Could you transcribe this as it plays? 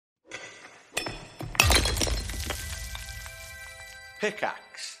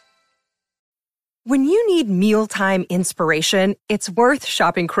Pickaxe. When you need mealtime inspiration, it's worth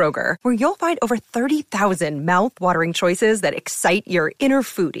shopping Kroger, where you'll find over 30,000 mouth-watering choices that excite your inner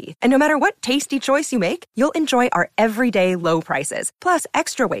foodie. And no matter what tasty choice you make, you'll enjoy our everyday low prices, plus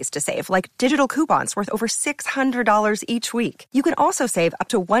extra ways to save, like digital coupons worth over $600 each week. You can also save up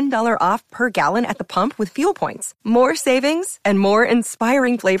to $1 off per gallon at the pump with fuel points. More savings and more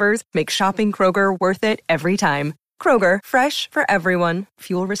inspiring flavors make shopping Kroger worth it every time. Kroger, fresh for everyone.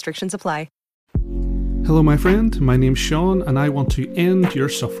 Fuel restrictions apply. Hello, my friend. My name's Sean, and I want to end your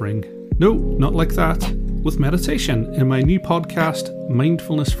suffering. No, not like that. With meditation in my new podcast,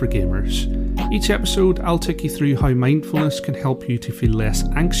 Mindfulness for Gamers. Each episode, I'll take you through how mindfulness can help you to feel less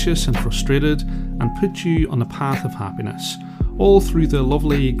anxious and frustrated and put you on the path of happiness, all through the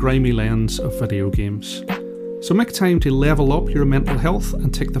lovely, grimy lens of video games. So make time to level up your mental health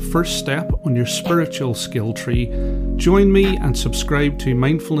and take the first step on your spiritual skill tree. Join me and subscribe to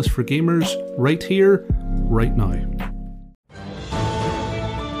Mindfulness for Gamers right here, right now.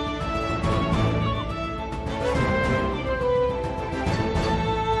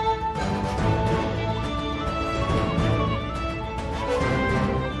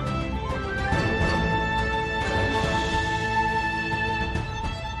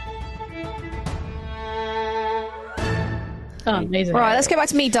 Oh, amazing. Right, let's go back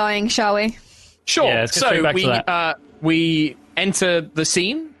to me dying, shall we? Sure. Yeah, So we enter the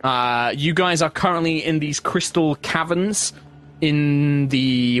scene. You guys are currently in these crystal caverns within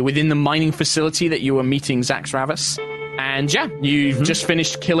the mining facility that you were meeting Zax Ravis. And yeah, you've just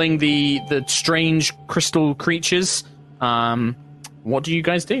finished killing the strange crystal creatures. What do you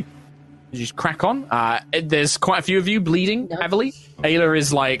guys do? You just crack on. There's quite a few of you bleeding heavily. Ayla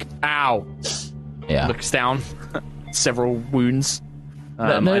is like, ow. Yeah. Looks down. Several wounds.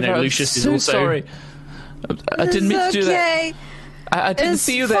 I know Lucius is so also... sorry. I didn't mean to do that. I didn't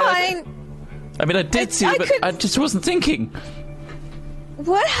see you there. Fine. I mean, I did see you, but I just wasn't thinking.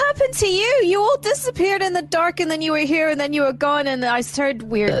 What happened to you? You all disappeared in the dark, and then you were here, and then you were gone, and I heard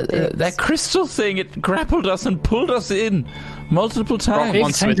weird things. That crystal thing, it grappled us and pulled us in multiple times.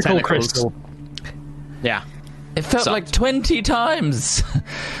 Big tentacle crystal. Yeah. It felt like 20 times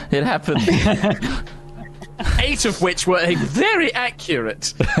it happened. 8 of which were very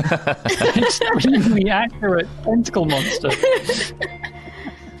accurate. Extremely accurate tentacle monster.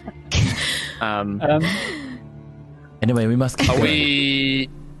 Anyway, we must keep going.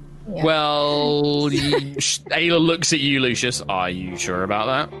 Yeah. Well, Ayla looks at you, Lucius. Are you sure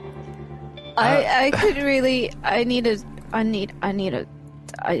about that? I could really. I guess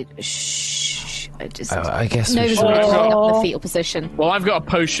we Nova's should. really up in the fetal position. Well, I've got a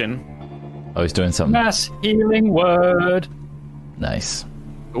potion. Oh, he's doing something. Mass healing word. Nice.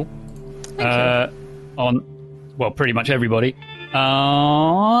 Cool. On, well, pretty much everybody.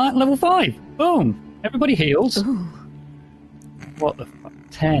 Level 5. Boom. Everybody heals. Ooh. What the fuck?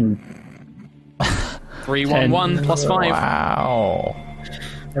 10. 311 plus 5. Wow.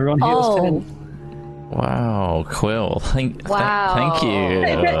 Everyone heals 10. Wow, Quill. Thank you. Thank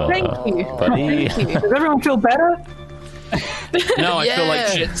you. Buddy. Thank you. Does everyone feel better? No, I feel like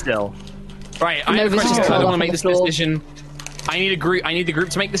shit still. Right, I have a question because I don't want to make this decision. I need the group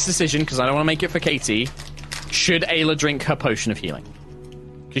to make this decision because I don't want to make it for Katie. Should Ayla drink her potion of healing?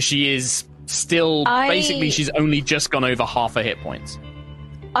 Because she is still basically she's only just gone over half her hit points.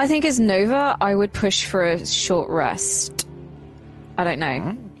 I think as Nova, I would push for a short rest. I don't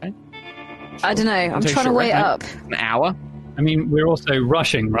know. Okay. I don't know. I'm trying to weigh it up. An hour. I mean, we're also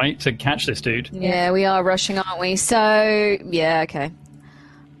rushing, right, to catch this dude. Yeah, we are rushing, aren't we? So, yeah, okay.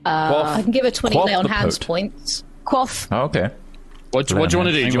 I can give her 20 Quaff lay on the hands pote. points. Quaff. Oh, okay. What do you want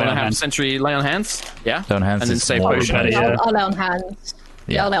to do? Do you want to have hands. Sentry lay on hands? Yeah? Lay on hands And then is say more potion. better, yeah. I'll lay on hands.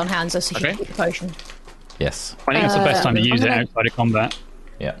 Yeah, I'll lay on hands so she can keep the potion. Yes. I think it's the best time to use it I'm gonna- outside of combat.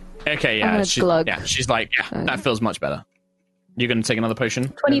 Yeah. Okay, I'm yeah. gonna glug. She's like, yeah, that feels much better. You're going to take another potion?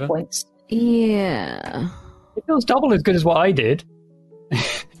 20 Nova? points. Yeah. It feels double as good as what I did.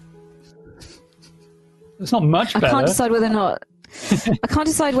 It's not much better. I can't decide whether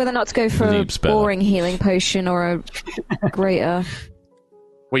or not to go for a Leap's better. boring healing potion or a greater.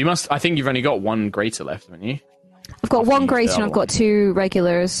 Well, you must. I think you've only got one greater left, haven't you? I've got one greater and double. I've got 2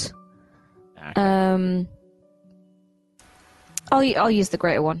 regulars. Okay. I'll use the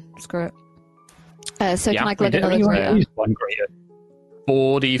greater one. Screw it. So Yeah, can I glug You another only greater? used one greater.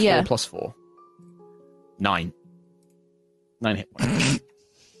 4d4 Yeah. plus 4. 9. 9 hit points.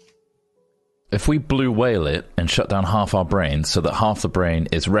 If we blue whale it and shut down half our brains so that half the brain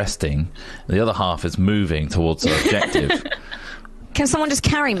is resting and the other half is moving towards our objective. Can someone just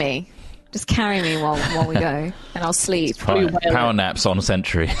carry me? Just carry me while we go, and I'll sleep. Power naps on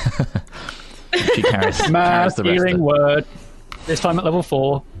Sentry. She carries the Math, rest of healing it. word. This time at level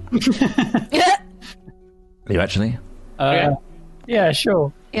 4. Are you actually? Yeah,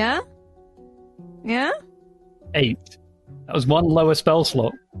 sure. Yeah? Yeah? 8. That was one lower spell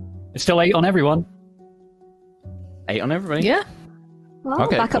slot. It's still 8 on everyone. 8 on everybody. Yeah. Well,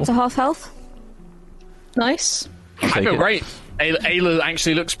 Okay, back up cool. to half health. Nice. I Take feel it. great. Ayla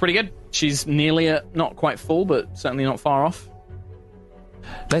actually looks pretty good. She's nearly at, not quite full, but certainly not far off.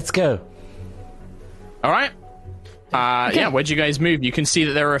 Let's go. All right. Yeah, where'd you guys move? You can see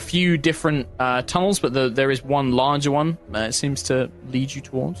that there are a few different tunnels, but there is one larger one that it seems to lead you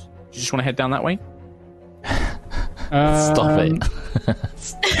towards. Do you just want to head down that way? Stop it.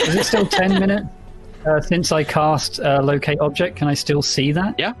 Is it still 10 minutes since I cast Locate Object? Can I still see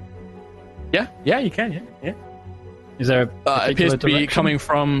that? Yeah, you can. Yeah. Is there a It particular appears to be direction? coming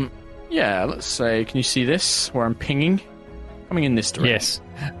from. Yeah, let's say. Can you see this? Where I'm pinging, coming in this direction. Yes.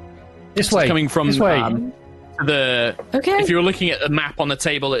 This It's way. coming from This way. Okay. If you were looking at the map on the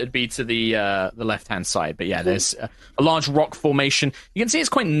table, it would be to the left-hand side. But yeah, there's a large rock formation. You can see it's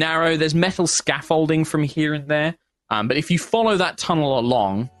quite narrow. There's metal scaffolding from here and there. But if you follow that tunnel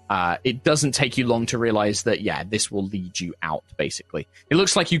along, it doesn't take you long to realize that, yeah, this will lead you out, basically. It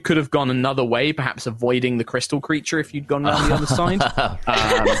looks like you could have gone another way, perhaps avoiding the crystal creature if you'd gone down the other side.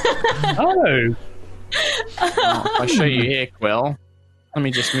 Oh. I'll show you here, Quill. Let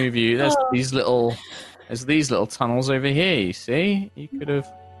me just move you. There's these little tunnels over here, you see? You could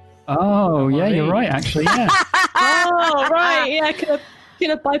have... Oh, yeah, you're right, actually, yeah. Oh, right. Yeah, could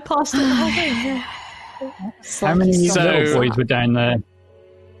have bypassed the whole thing. Yeah. How many So- little boys were down there?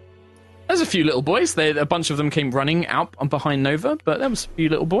 There's a few little boys. A bunch of them came running out behind Nova, but there was a few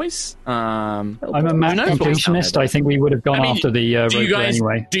little boys. I'm a map knows what's completionist. down there? I think we would have gone I mean, after the road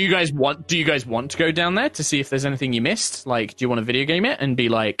anyway. Do you guys want to go down there to see if there's anything you missed? Like, do you want to video game it and be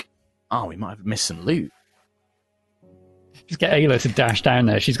like, oh, we might have missed some loot? Just get Ayla to dash down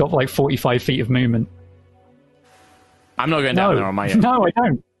there. She's got like 45 feet of movement. I'm not going down there on my own. No, I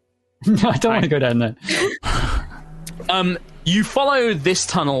don't. No, I don't want to go down there. You follow this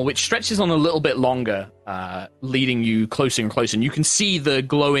tunnel, which stretches on a little bit longer, leading you closer and closer. And you can see the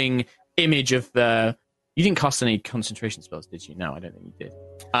glowing image of the... You didn't cast any concentration spells, did you? No, I don't think you did.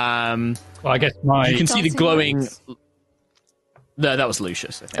 Well, I guess my... You can see the glowing... No, that was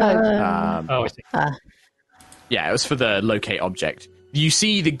Lucius, I think. I see. Yeah, it was for the locate object. You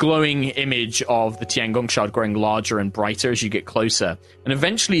see the glowing image of the Tiangong shard growing larger and brighter as you get closer. And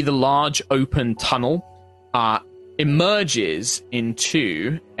eventually the large open tunnel emerges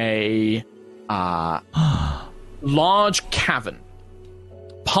into a large cavern,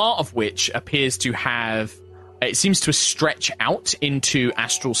 part of which appears to have... It seems to stretch out into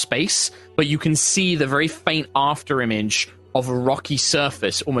astral space, but you can see the very faint after image of a rocky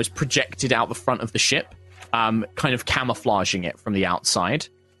surface almost projected out the front of the ship, kind of camouflaging it from the outside.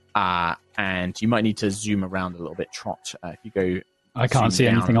 And you might need to zoom around a little bit, Trot, if you go... I can't see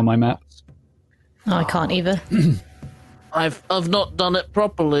down. anything on my map. No, I can't either. I've not done it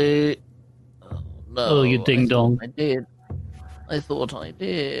properly. Oh, no, Oh, you ding dong. I did. I thought I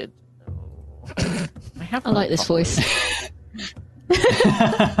did. I like this voice.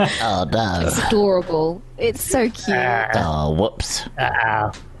 Oh no. It's adorable. It's so cute. Oh, whoops.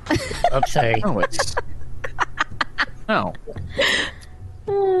 Oopsie. Oh, it's... Oh.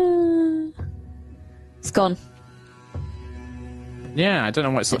 It's gone. Yeah, I don't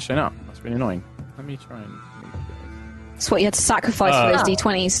know why it's not showing up. That's really annoying. Let me try and... It's what you had to sacrifice for those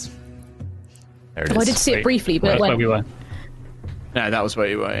d20s. There it Oh, I is. did see it briefly, but That's where when... we were. No, that was where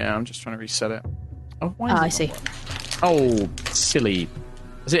you were, yeah. I'm just trying to reset it. Oh, why is it I not see. working? Oh, silly.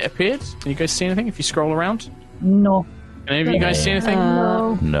 Has it appeared? Can you guys see anything if you scroll around? No. Can any of you guys see anything?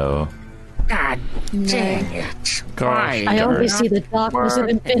 No. God dang it. Why? I only see the darkness of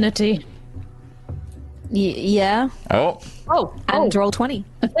infinity. Yeah. Oh. Oh, And roll 20.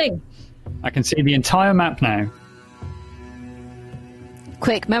 a thing. I can see the entire map now.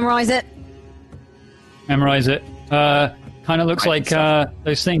 Quick, memorize it. Memorize it. Kind of looks like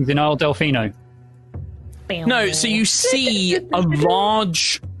those things in Isle Delfino. No, so you see a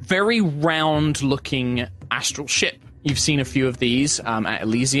large, very round-looking astral ship. You've seen a few of these at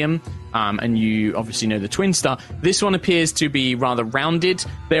Elysium, and you obviously know the Twin Star. This one appears to be rather rounded.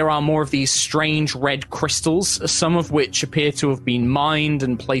 There are more of these strange red crystals, some of which appear to have been mined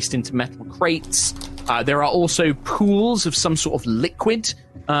and placed into metal crates. There are also pools of some sort of liquid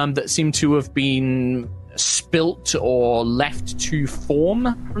that seem to have been spilt or left to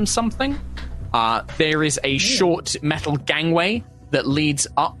form from something. There is a short metal gangway that leads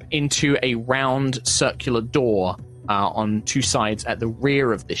up into a round circular door on two sides at the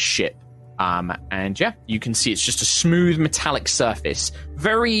rear of this ship. And yeah, you can see it's just a smooth metallic surface.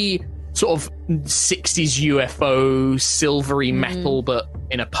 Very sort of 60s UFO, silvery metal, but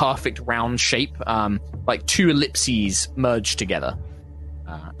in a perfect round shape. Like two ellipses merged together.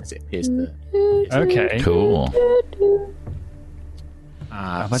 As it appears to... Okay. Cool.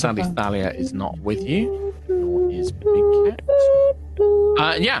 Sadly, Thalia is not with you. Nor is Big Cat.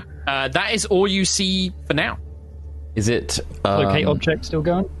 That is all you see for now. Is it... Locate object still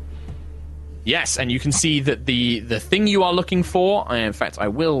going? Yes, and you can see that the thing you are looking for, and in fact, I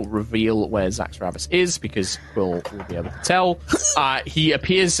will reveal where Zaxravis is, because we'll be able to tell. He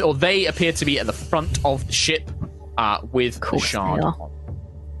appears, or they appear to be at the front of the ship with the shard on.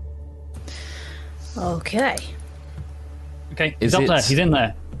 Okay. Okay, he's up there. He's in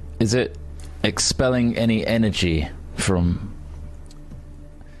there. Is it expelling any energy from...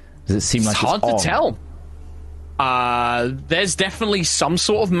 Does it seem like it's hard to on? tell. There's definitely some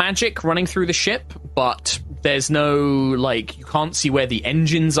sort of magic running through the ship, but there's no, like, you can't see where the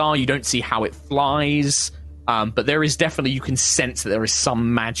engines are, you don't see how it flies, but there is definitely, you can sense that there is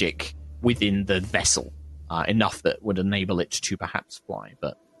some magic within the vessel, enough that would enable it to perhaps fly,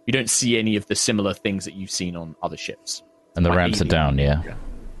 but you don't see any of the similar things that you've seen on other ships. And the Like ramps are down, yeah?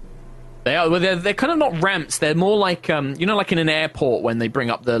 They are. Well, they're kind of not ramps. They're more like like in an airport when they bring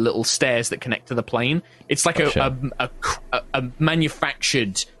up the little stairs that connect to the plane. It's like a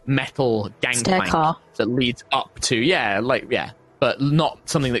manufactured metal gangplank that leads up to but not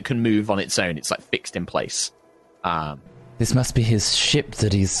something that can move on its own. It's like fixed in place. This must be his ship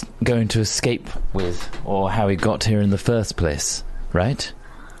that he's going to escape with, or how he got here in the first place, right?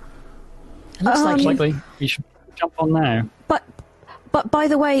 It looks like Likely. You should jump on now. But by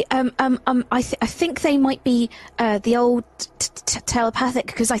the way, I think they might be the old telepathic,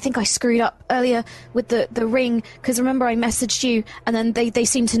 because I think I screwed up earlier with the ring. Because remember, I messaged you, and then they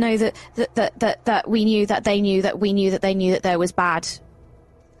seem to know that we knew that they knew that we knew that they knew that there was bad.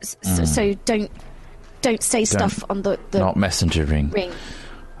 So don't say stuff on the not messenger ring.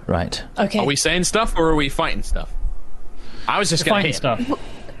 Right. Okay. Are we saying stuff or are we fighting stuff? I was just going to hit stuff.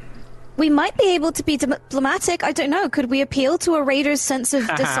 We might be able to be diplomatic. I don't know. Could we appeal to a raider's sense of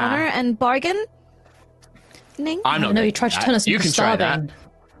dishonor and bargain? I'm not. No, you tried to turn us You into can try that. starving.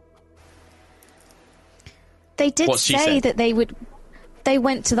 They did What's she say said? that they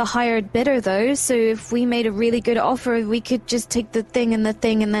went to the hired bidder, though. So if we made a really good offer, we could just take the thing and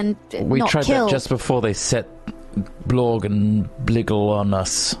then We not tried kill. that just before they set Blorg and Bliggle on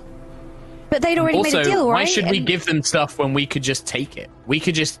us. But they'd already Also, made a deal, right? why should we give them stuff when we could just take it? We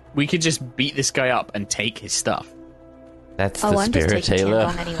could just beat this guy up and take his stuff. That's the I'm just spirit, taking Taylor.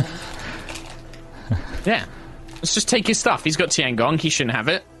 Tiangong anyway. Yeah, let's just take his stuff. He's got Tiangong. He shouldn't have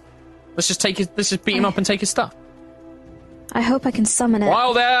it. Let's just beat him up and take his stuff. I hope I can summon it.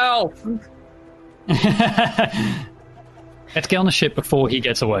 Wild elf. Let's get on the ship before he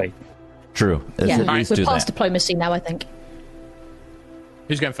gets away. True. Let's at least We're do past that. diplomacy now, I think.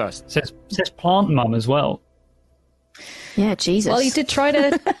 Who's going first? Says plant mum as well. Yeah, Jesus. Well, you did try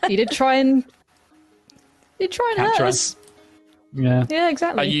and hurt Capture us. Yeah. Yeah,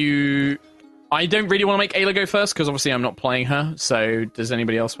 exactly. I don't really want to make Ayla go first because obviously I'm not playing her. So does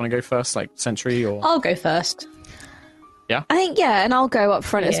anybody else want to go first, like Sentry or? I'll go first. I think, and I'll go up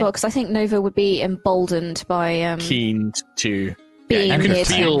front as Yeah. well, because I think Nova would be emboldened by Keen to being you near can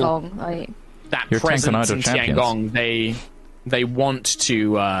feel Tiangong. Like, that You're presence Tank in and Idol champions. Tiangong. They want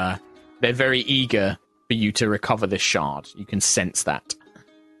to. They're very eager for you to recover this shard. You can sense that.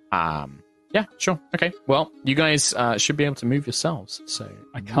 Yeah, sure. Okay. Well, you guys should be able to move yourselves. So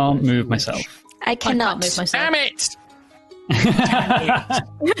I can't move myself. I I cannot. can't move myself. damn it!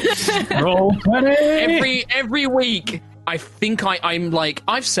 Roll 20! Every week, I think I'm like,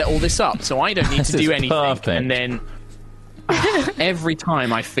 I've set all this up, so I don't need to This do is anything. perfect. And then every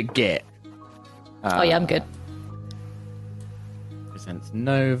time I forget. Oh yeah, I'm good. Presents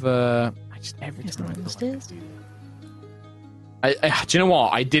Nova. I just every time. I Upstairs. do you know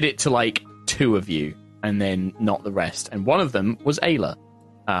what? I did it to like 2 of you, and then not the rest. And one of them was Ayla.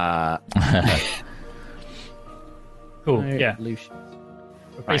 Cool, yeah. Lucius.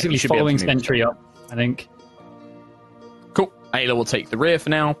 Basically you should be able following to move. Sentry up, I think. Cool. Ayla will take the rear for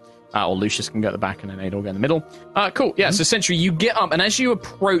now. Or Lucius can go at the back, and then Ada will go in the middle. Cool. Yeah, so Sentry, you get up, and as you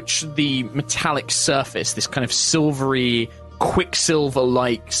approach the metallic surface, this kind of silvery,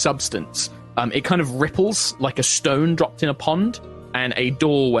 quicksilver-like substance, it kind of ripples like a stone dropped in a pond, and a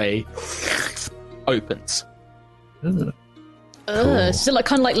doorway opens. Is it like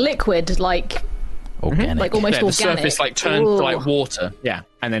kind of like liquid, like Organic. Like almost The organic. surface like turns to like water. Yeah,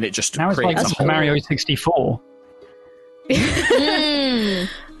 and then it just Now it's like creates a Super hole. Mario 64.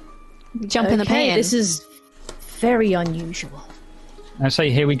 Jump in the pan. This is very unusual. Now say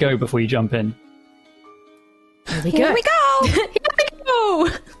here we go before you jump in. Here we Here go. we go. Here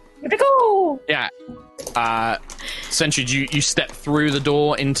we go. Yeah. Sentry, do you step through the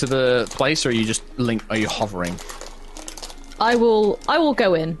door into the place, or are you just are you hovering? I will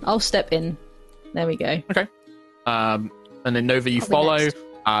go in. I'll step in. There we go. Okay. And then Nova, you I'll be follow. next.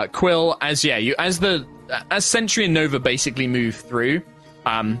 Quill, as Sentry and Nova basically move through,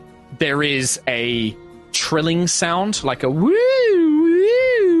 there is a trilling sound, like a woo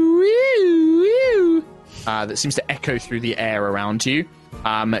woo woo woo, that seems to echo through the air around you.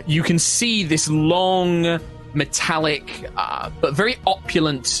 You can see this long, metallic, but very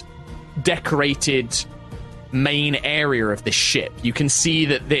opulent, decorated main area of this ship. You can see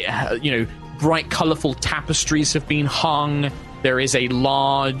that bright, colourful tapestries have been hung. There is a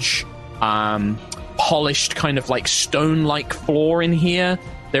large, polished kind of like stone-like floor in here.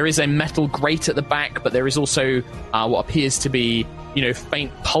 There is a metal grate at the back, but there is also what appears to be,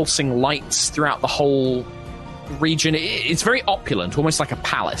 faint pulsing lights throughout the whole region. It's very opulent, almost like a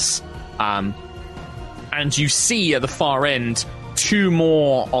palace. And you see at the far end 2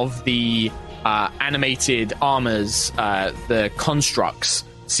 more of the animated armors, the constructs,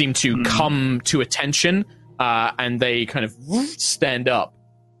 seem to come to attention, and they kind of stand up,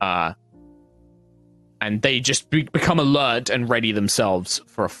 and they just become alert and ready themselves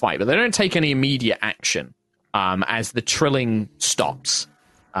for a fight. But they don't take any immediate action as the trilling stops.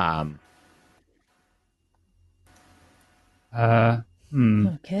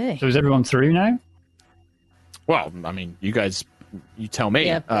 Okay. So is everyone through now? Well, I mean, you guys, you tell me.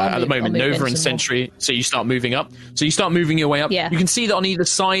 Yeah, At the moment, I'll move Nova in and some more. Sentry, so you start moving up. So you start moving your way up. Yeah. You can see that on either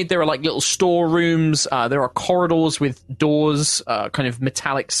side there are like little storerooms. There are corridors with doors, kind of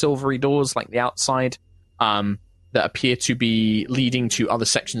metallic silvery doors like the outside, that appear to be leading to other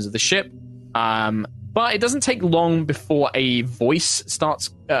sections of the ship. But it doesn't take long before a voice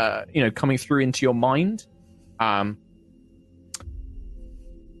starts, coming through into your mind.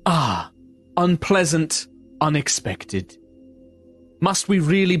 Unpleasant, unexpected. Must we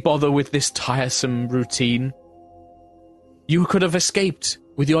really bother with this tiresome routine? You could have escaped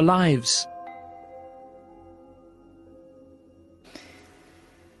with your lives.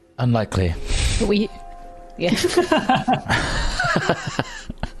 Unlikely. Yeah.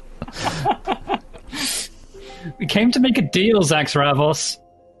 We came to make a deal, Zax Ravos.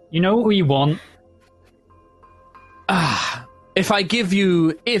 You know what we want. If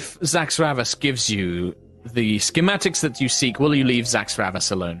Zax Ravas gives you the schematics that you seek, will you leave Zax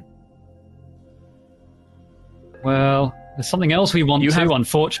Ravas alone? Well, there's something else we want too,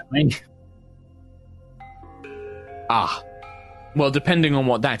 unfortunately. Well, depending on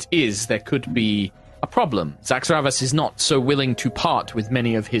what that is, there could be a problem. Zax Ravas is not so willing to part with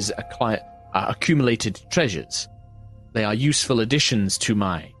many of his accumulated treasures. They are useful additions to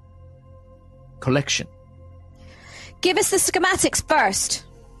my collection. Give us the schematics first.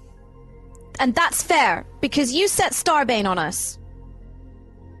 And that's fair, because you set Starbane on us.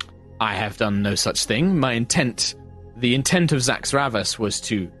 I have done no such thing. The intent of Zax Ravas was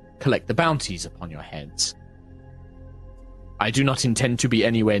to collect the bounties upon your heads. I do not intend to be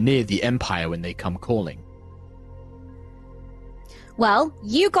anywhere near the Empire when they come calling. Well,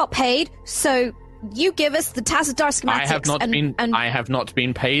 you got paid, so you give us the Tacittar schematics. I have not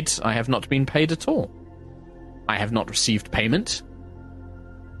been paid. I have not been paid at all. I have not received payment.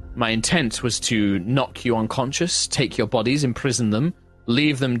 My intent was to knock you unconscious, take your bodies, imprison them,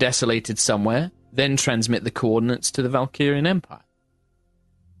 leave them desolated somewhere, then transmit the coordinates to the Valkyrian Empire.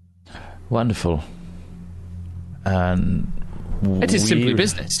 Wonderful. It is simply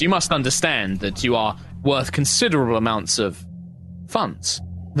business. You must understand that you are worth considerable amounts of funds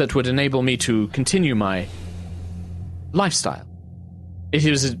that would enable me to continue my lifestyle. It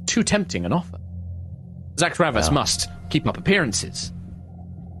is too tempting an offer. Zax Ravas must keep up appearances.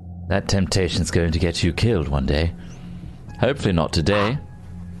 That temptation's going to get you killed one day. Hopefully not today.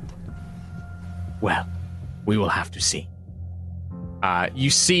 Well, we will have to see.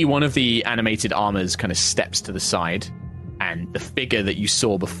 You see one of the animated armors kind of steps to the side, and the figure that you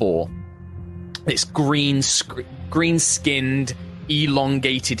saw before, this green-skinned,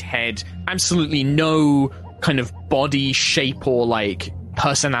 elongated head, absolutely no kind of body shape or like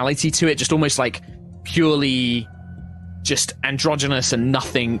personality to it, just almost like purely just androgynous and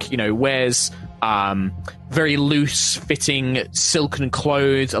nothing, wears very loose-fitting silken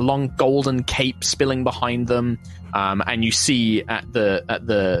clothes, a long golden cape spilling behind them, and you see at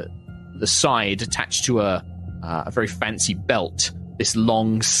the the side, attached to a very fancy belt, this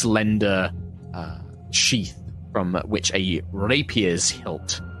long, slender sheath from which a rapier's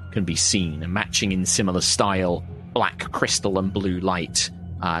hilt can be seen, and matching in similar style, black crystal and blue light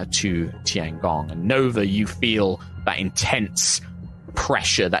to Tiangong. And Nova, you feel that intense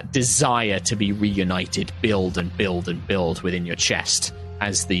pressure, that desire to be reunited build and build and build within your chest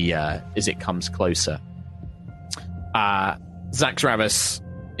as it comes closer. Zaxravis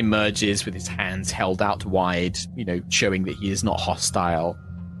emerges with his hands held out wide, showing that he is not hostile.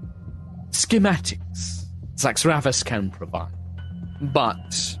 Schematics Zaxravis can provide,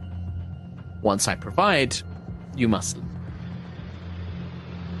 but once I provide, you must leave.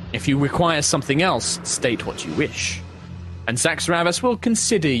 If you require something else, state what you wish, and Zaxravis will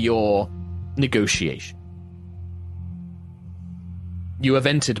consider your negotiation. You have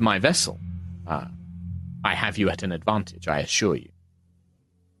entered my vessel. I have you at an advantage, I assure you.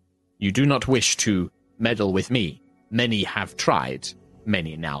 You do not wish to meddle with me. Many have tried.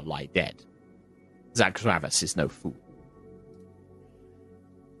 Many now lie dead. Zaxravis is no fool.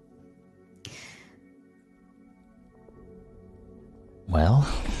 Well,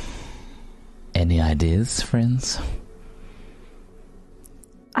 any ideas, friends?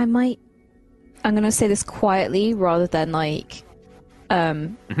 I'm going to say this quietly rather than messenger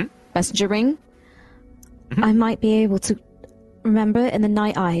ring. Mm-hmm. I might be able to remember in the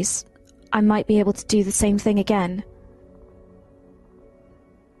night eyes. I might be able to do the same thing again.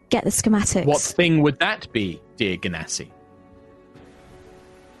 Get the schematics. What thing would that be, dear Ganassi?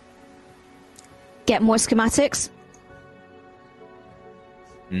 Get more schematics.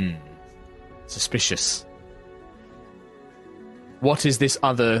 Suspicious. What is this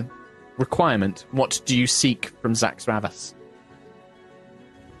other requirement? What do you seek from Zaxravis?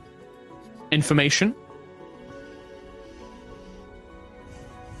 Information?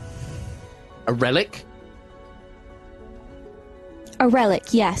 A relic? A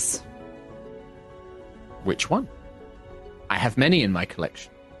relic, yes. Which one? I have many in my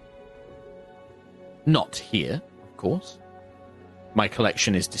collection. Not here, of course. My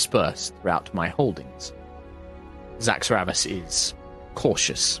collection is dispersed throughout my holdings. Zaxravis is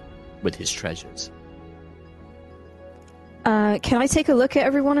cautious with his treasures. Can I take a look at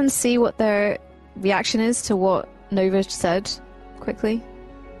everyone and see what their reaction is to what Nova said, quickly?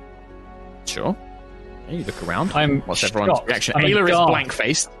 Sure. Yeah, you look around. What's shocked. everyone's reaction? Ayla is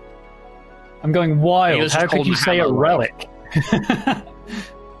blank-faced. I'm going wild. Ayla's How could you say a relic?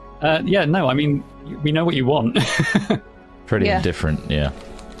 Yeah, no, I mean, we know what you want. Pretty indifferent, yeah.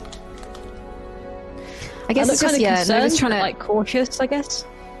 I guess it's just, Nova's trying to... cautious, I guess.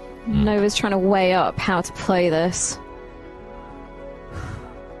 Nova's trying to weigh up how to play this.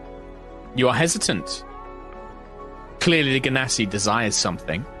 You are hesitant. Clearly the Ganassi desires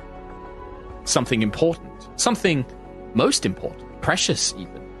something. Something important. Something most important. Precious,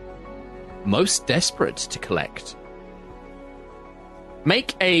 even. Most desperate to collect.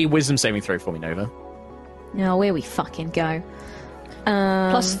 Make a wisdom saving throw for me, Nova. Now, where we fucking go.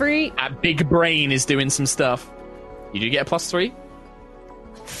 +3. That big brain is doing some stuff. You do get a +3?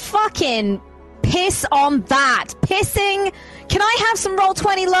 Fucking piss on that. Pissing. Can I have some roll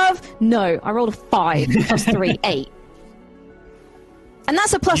 20 love? No, I rolled a 5 +3, 8. And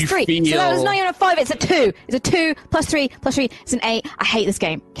that's a +3. So that was not even a 5, it's a 2. It's a 2 +3 +3. It's an 8. I hate this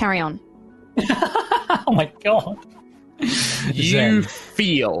game. Carry on. Oh my god. You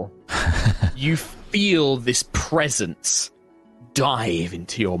feel this presence dive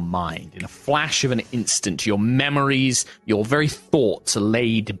into your mind. In a flash of an instant, your memories, your very thoughts are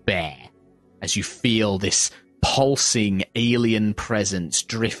laid bare as you feel this pulsing alien presence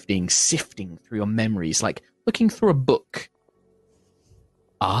drifting, sifting through your memories, like looking through a book.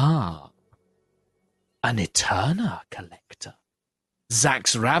 Ah, an Eterna collector.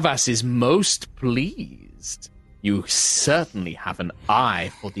 Zaxravis is most pleased. You certainly have an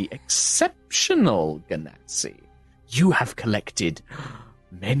eye for the exceptional Ganassi. You have collected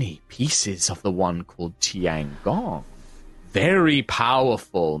many pieces of the one called Tiangong. Very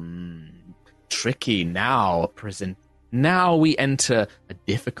powerful, tricky. Now we enter a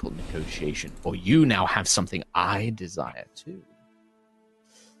difficult negotiation, for you now have something I desire too.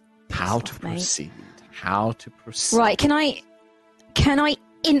 How to proceed? Right, can I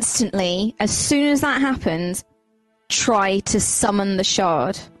instantly, as soon as that happens, try to summon the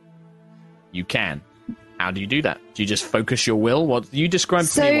shard? You can. How do you do that? Do you just focus your will? What you describe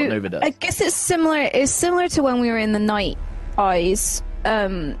to me what Nova does? I guess it's similar. It's similar to when we were in the night eyes.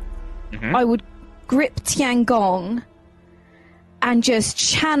 I would grip Tiangong and just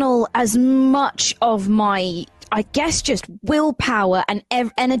channel as much of my I guess just willpower and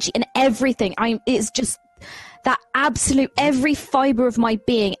energy and everything. It's just that absolute, every fiber of my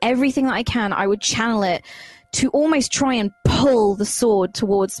being, everything that I can, I would channel it to almost try and pull the sword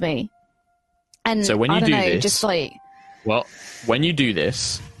towards me. And so when you I don't do know, this, just like, well, when you do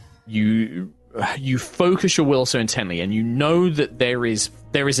this, you focus your will so intently, and you know that there is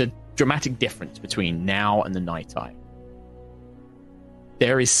a dramatic difference between now and the night eye.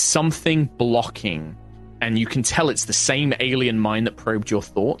 There is something blocking, and you can tell it's the same alien mind that probed your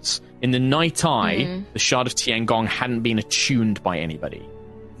thoughts. In the night eye, the Shard of Tiangong hadn't been attuned by anybody.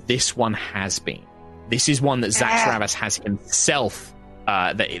 This one has been. This is one that Zaxravis has himself,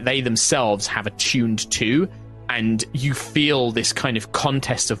 that they themselves have attuned to, and you feel this kind of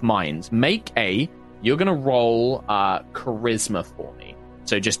contest of minds. You're going to roll charisma for me.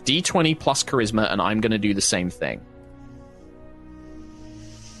 So just D20 plus charisma, and I'm going to do the same thing.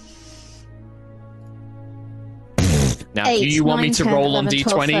 Now, 8, do you want 9, me to 10, roll 11, on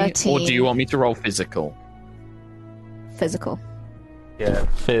 12, D20, 13. or do you want me to roll physical? Physical. Yeah,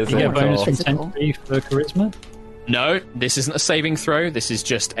 Do you get a bonus from Physical. Sentry for charisma? No, this isn't a saving throw. This is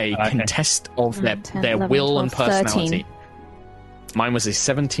just a contest of 10, their 11, will 12, and personality. 13. Mine was a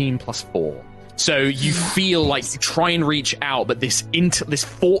 17 plus 4. So you feel like you try and reach out, but this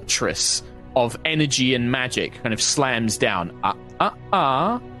fortress of energy and magic kind of slams down.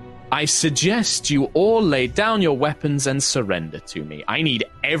 I suggest you all lay down your weapons and surrender to me. I need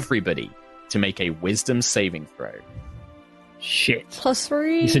everybody to make a wisdom saving throw. Shit.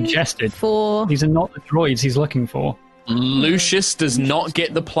 +3. He suggested. 4. These are not the droids he's looking for. Lucius does not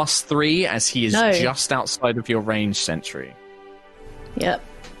get the +3 as he is No. just outside of your range, Sentry. Yep.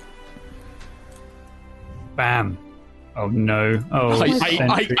 Bam. Oh no. Oh, Sentry.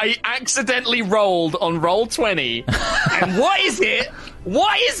 I accidentally rolled on roll 20. And what is it?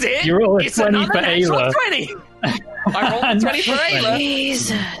 What is it? You rolled a It's 20 another for natural Ayla. 20. I rolled a 20 for Ayla.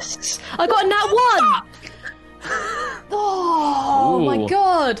 Jesus. I got a nat 1! Oh Ooh. my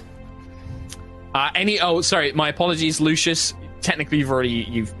god. Sorry, my apologies, Lucius. Technically,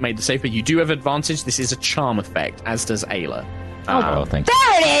 you've made the save, but you do have advantage. This is a charm effect, as does Ayla. Oh, thank you.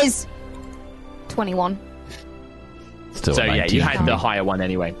 There it is! 21. Still So yeah, 19 you had for the me. higher one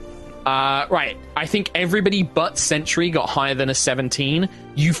anyway. Right, I think everybody but Sentry got higher than a 17.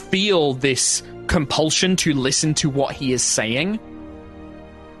 You feel this compulsion to listen to what he is saying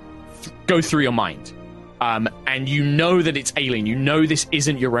go through your mind. And you know that it's alien. You know this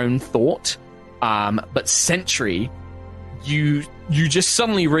isn't your own thought. But Sentry, you just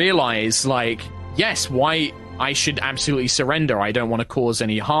suddenly realize, like, yes, why I should absolutely surrender. I don't want to cause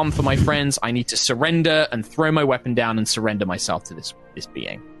any harm for my friends. I need to surrender and throw my weapon down and surrender myself to this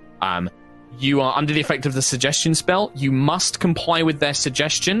being. You are under the effect of the suggestion spell. You must comply with their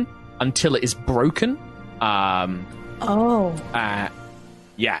suggestion until it is broken.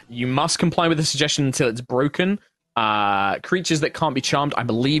 Yeah, you must comply with the suggestion until it's broken. Creatures that can't be charmed, I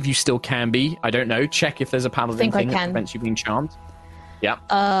believe you still can be. I don't know. Check if there's a paladin thing that prevents you being charmed. Yeah. It's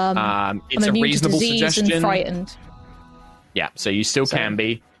I'm a immune reasonable to disease suggestion. and frightened. Yeah, so you still can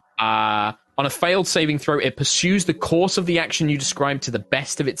be. On a failed saving throw, it pursues the course of the action you described to the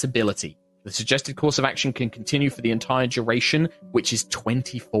best of its ability. The suggested course of action can continue for the entire duration, which is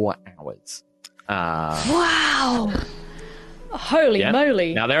 24 hours. Wow. Holy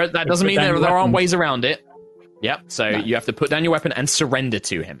moly. Now, that doesn't mean there aren't ways around it. Yep, so you have to put down your weapon and surrender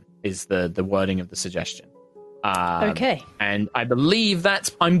to him, is the wording of the suggestion. Okay. And I believe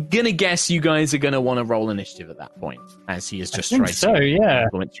I'm going to guess you guys are going to want to roll initiative at that point, as he has just tried to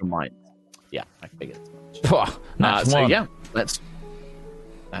influence your mind. Yeah, I figured as much. So yeah,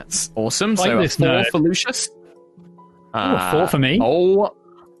 that's awesome. Like so a this 4 nerd. for Lucius. A 4 for me. Oh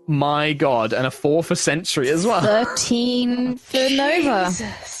my god, and a 4 for Sentry as well. 13 for Nova.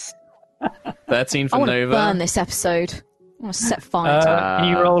 Jesus. 13 I for want to Nova. burn this episode. I want to set fire to it. Can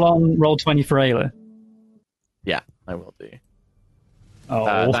you roll 20 for Ayla? Yeah, I will do.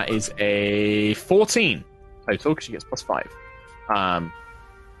 Oh, That is a 14 total, because she gets +5.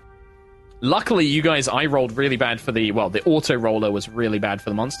 Luckily, you guys, I rolled really bad for the auto roller was really bad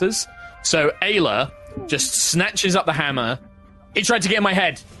for the monsters. So Ayla just snatches up the hammer. He tried to get in my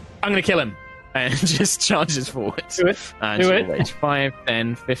head. I'm going to kill him. And just charges forward. Do it. And Do she'll it. rage 5,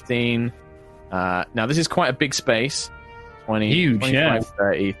 10, 15. Now, this is quite a big space. 20, Huge, 25, yeah.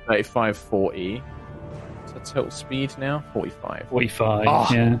 30, 35, 40. What's the total speed now? 45. 45, Oh.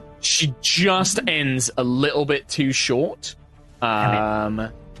 yeah. She just ends a little bit too short.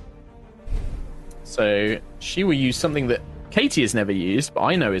 So she will use something that Katie has never used, but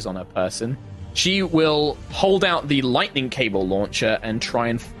I know is on her person. She will hold out the lightning cable launcher and try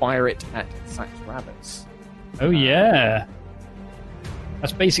and fire it at Zaxravis. Oh, yeah.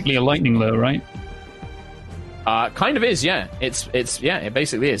 That's basically a lightning lure, right? Kind of is, yeah. It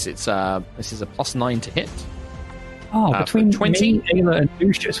basically is. It's this is a +9 to hit. Oh, between 20, me, Ayla, and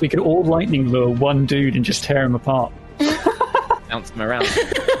Lucius, we could all lightning lure one dude and just tear him apart. bounce them around.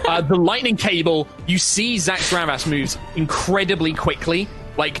 The lightning cable, you see Zaxravas moves incredibly quickly,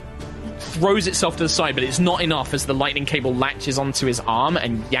 like throws itself to the side, but it's not enough as the lightning cable latches onto his arm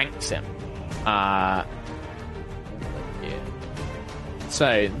and yanks him.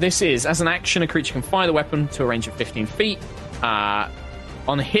 So this is, as an action, a creature can fire the weapon to a range of 15 feet.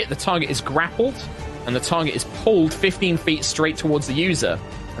 On a hit, the target is grappled, and the target is pulled 15 feet straight towards the user.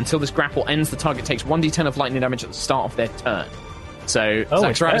 Until this grapple ends, the target takes 1d10 of lightning damage at the start of their turn. So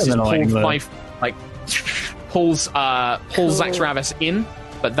Zaxravas is pulls Zaxravas in,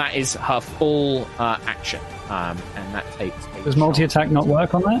 but that is her full action, and that takes. Does multi-attack not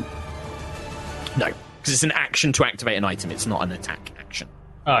work on that? No, because it's an action to activate an item. It's not an attack action.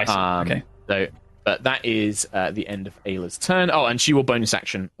 Oh, I see. Okay. So, but that is the end of Ayla's turn. Oh, and she will bonus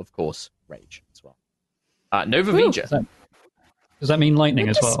action, of course, Rage as well. Nova Vija. Does that mean lightning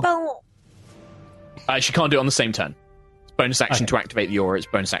as well? She can't do it on the same turn. It's bonus action to activate the aura. It's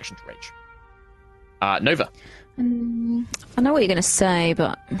bonus action to Rage. Nova. I know what you're going to say,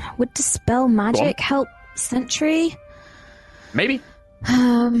 but would Dispel Magic help Sentry? Maybe.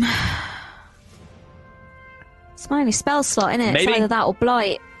 It's my only spell slot, isn't it? Maybe. It's either that or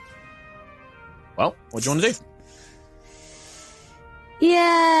Blight. Well, what do you want to do?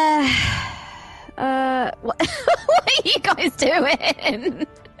 Yeah. What are you guys doing?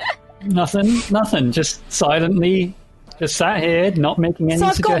 Nothing. Just silently, just sat here, not making any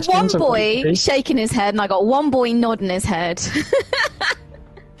suggestions. So I've got one boy shaking his head, and I got one boy nodding his head.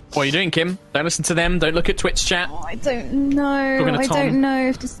 What are you doing, Kim? Don't listen to them. Don't look at Twitch chat. Oh, I don't know. I don't know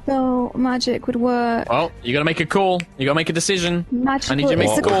if Dispel Magic would work. Well, you got to make a call. You got to make a decision. Magical. I need you to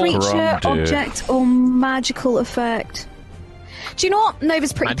make a call. Creature, object, or magical effect. Do you know what?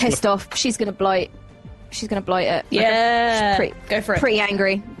 Nova's pretty pissed off. She's gonna blight. She's gonna blight it. Yeah, go for it. Pretty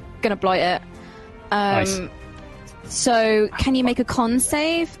angry. Gonna blight it. Nice. So, can you make a con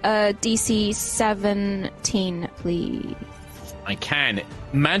save? DC 17, please. I can.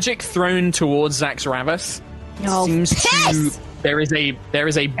 Magic thrown towards Zaxravas seems piss! to. There is a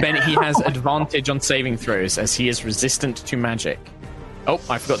he has advantage on saving throws as he is resistant to magic. Oh,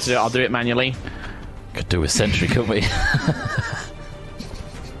 I forgot to do it. I'll do it manually. Could do a sentry, couldn't we?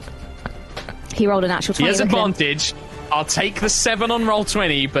 He rolled a natural 20. He has advantage. I'll take the 7 on roll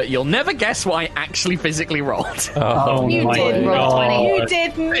 20, but you'll never guess what I actually physically rolled. Oh, you did roll 20. You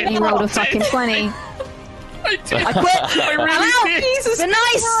did. You rolled a fucking 20. I did. I quit. I really I'm out. did. Jesus,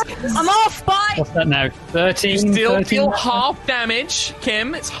 nice. I'm off. Bye. What's that now? 13? Still 13? deal half damage,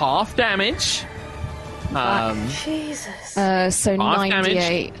 Kim. It's half damage. Jesus. So Half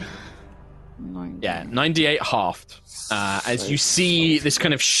 98. Yeah, 98 halved. As you see this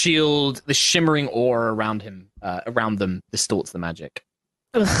kind of shield, the shimmering aura around him, around them, distorts the magic.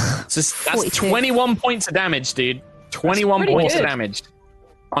 Ugh, So that's 42. 21 points of damage, dude. 21 pretty points good. of damage.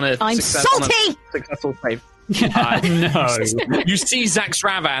 On a I'm salty! successful save. No. You see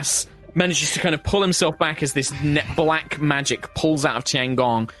Zaxravas manages to kind of pull himself back as this black magic pulls out of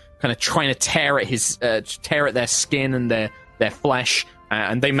Tiangong, kind of trying to tear at their skin and their flesh,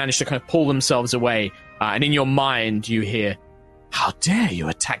 and they manage to kind of pull themselves away. And in your mind, you hear, "How dare you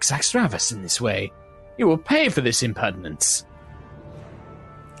attack Zaxravas in this way? You will pay for this impertinence."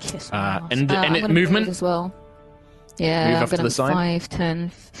 Kiss my ass. And I'm gonna movement? move as well. Yeah, Move I'm off to gonna the side? 5,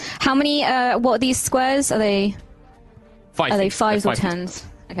 10. How many? What are these squares? Are they? 5 Are they feet. 5s They're or 5 feet. 10s?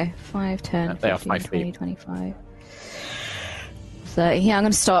 Okay, 5, 10, They are 15, 5 feet. 20, 25. 30. Yeah, I'm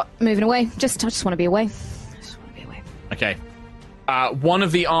gonna start moving away. I just want to be away. Okay. One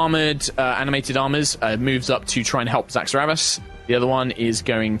of the armored, animated armors moves up to try and help Zaxravas. The other one is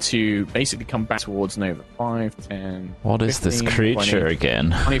going to basically come back towards Nova. 5, 10. What is 15, this creature 20,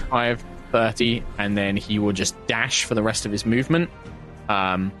 again? 25, 30, and then he will just dash for the rest of his movement.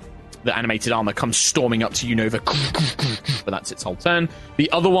 The animated armor comes storming up to you, Nova, but that's its whole turn. The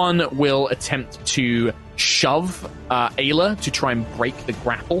other one will attempt to shove Ayla to try and break the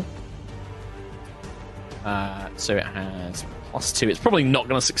grapple. So it has +2. It's probably not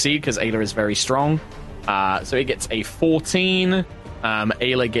going to succeed because Ayla is very strong. So it gets a 14.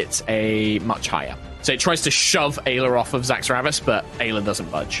 Ayla gets a much higher. So it tries to shove Ayla off of Zaxravas, but Ayla doesn't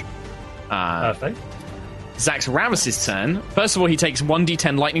budge. Perfect. Zaxravas' turn. First of all, he takes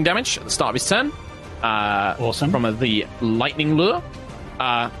 1d10 lightning damage at the start of his turn. Awesome. From the lightning lure.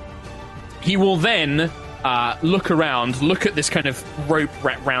 He will then look around, look at this kind of rope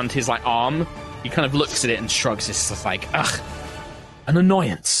wrapped around his arm, he kind of looks at it and shrugs. It's just like, ugh, an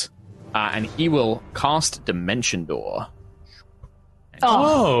annoyance. And he will cast Dimension Door.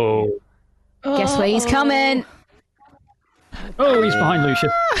 Oh. Guess where he's coming? Oh, he's behind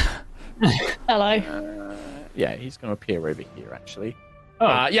Lucius. Hello. Yeah, he's going to appear over here, actually. Oh,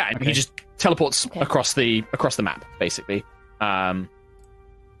 and he just teleports across the map, basically. And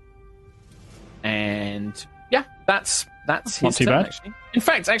yeah, that's his not too turn, bad. actually. In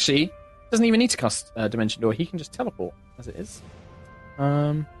fact, actually, doesn't even need to cast Dimension Door. He can just teleport as it is.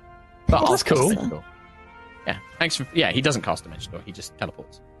 But that's cool. Dimension Door. Yeah, thanks for, he doesn't cast Dimension Door. He just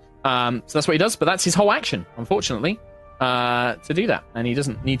teleports. So that's what he does. But that's his whole action, unfortunately, to do that. And he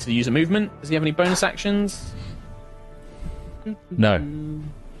doesn't need to use a movement. Does he have any bonus actions? No.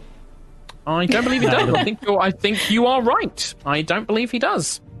 I don't believe he does. I think you are right. I don't believe he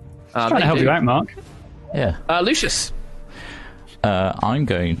does. Trying to help you out, Mark. Yeah. Lucius. I'm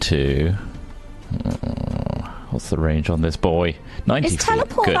going to. What's the range on this boy? 90 Is feet.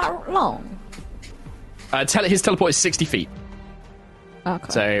 teleport Good. that long? His teleport is 60 feet. Okay.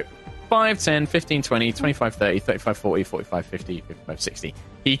 So 5, 10, 15, 20, 25, 30, 35, 40, 45, 50, 55, 60.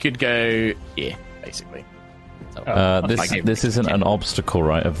 He could go here, basically. So, this isn't an obstacle,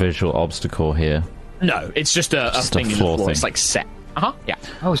 right? A visual obstacle here. No, it's just a thing in the floor floor. thing. It's like set. Yeah.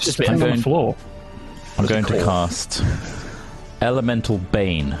 Oh, it's just a Spin. thing on the floor. I'm going to cast Elemental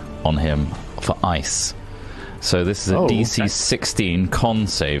Bane on him for ice. So this is a DC 16 con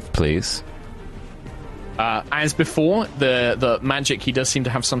save, please. As before, the magic he does seem to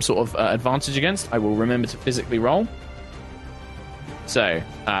have some sort of advantage against. I will remember to physically roll. So,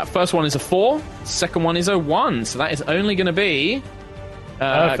 first one is a 4, second one is a 1. So that is only going to be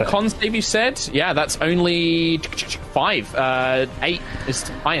con save, you said? Yeah, that's only 5. 8 is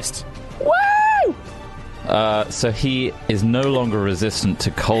the highest. Woo! So he is no longer resistant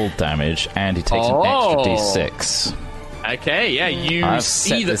to cold damage, and he takes an extra D6. Okay, yeah, you I've see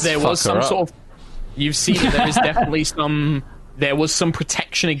set that this there was fucker some up. sort of... You see that there is definitely some... There was some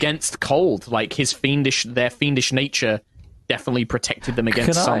protection against cold. Like, their fiendish nature definitely protected them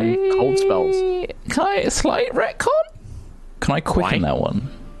against some cold spells. Can I slight retcon? Can I quicken that one?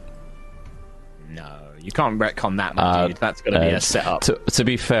 No, you can't retcon that, my dude. That's going to be a setup. To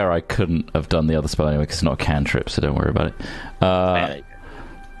be fair, I couldn't have done the other spell anyway because it's not a cantrip, so don't worry about it. There you go.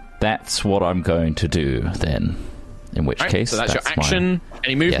 That's what I'm going to do then. In which case, so that's your action.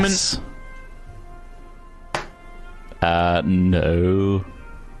 Any movement? Yes. No.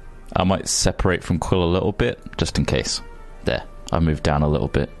 I might separate from Quill a little bit, just in case. There. I moved down a little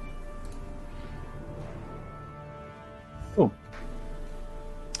bit. Cool.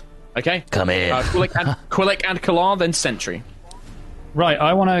 Okay. Come here. Quillick and Kalar, then Sentry. Right,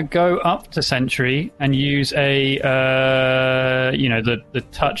 I want to go up to Sentry and use a, the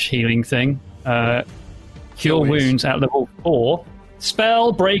touch healing thing. Cure wounds at level 4.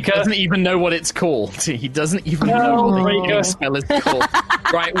 Spell Breaker. He doesn't even know what it's called. He doesn't even know what the spell is called.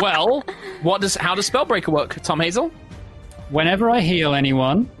 Right, well, how does Spellbreaker work, Tom Hazel? Whenever I heal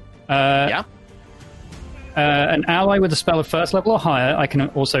anyone, an ally with a spell of first level or higher, I can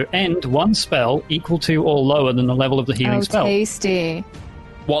also end one spell equal to or lower than the level of the healing spell. Tasty.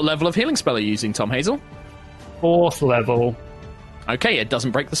 What level of healing spell are you using, Tom Hazel? 4th level. Okay, it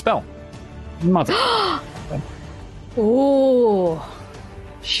doesn't break the spell. Mother. Ooh.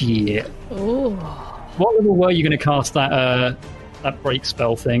 Shit. Ooh. What level were you going to cast that break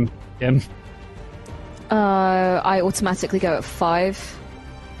spell thing, Kim? I automatically go at 5.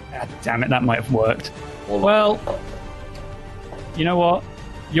 God damn it, that might have worked. Well, you know what?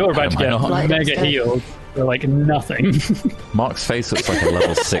 You're about to get Like mega it's healed for like nothing. Mark's face looks like a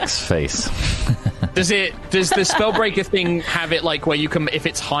level 6 face. Does the Spellbreaker thing have it like where you can, if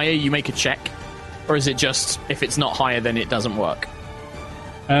it's higher, you make a check? Or is it just, if it's not higher, then it doesn't work?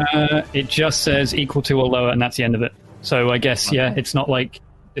 It just says equal to or lower, and that's the end of it. So I guess, it's not like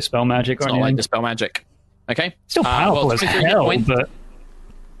Dispel Magic or It's not anything. like Dispel Magic. Okay. Still powerful as 23 hell, hit points. but...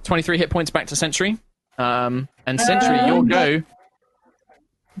 23 hit points back to Sentry. And Sentry, your go.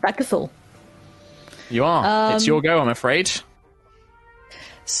 Back to full. You are. It's your go, I'm afraid.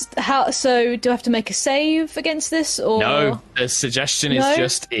 So do I have to make a save against this, or No, the suggestion is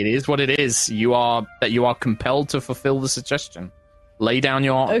just, it is what it is. You are compelled to fulfill the suggestion. Lay down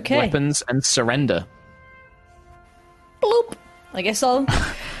your weapons and surrender. Bloop. I guess I'll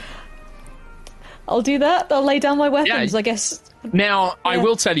do that. I'll lay down my weapons, I guess. Now, I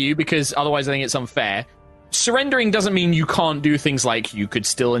will tell you, because otherwise I think it's unfair, surrendering doesn't mean you can't do things like you could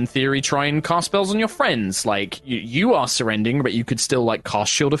still, in theory, try and cast spells on your friends. Like, you are surrendering, but you could still, like,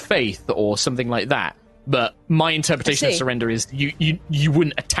 cast Shield of Faith or something like that. But my interpretation of surrender is you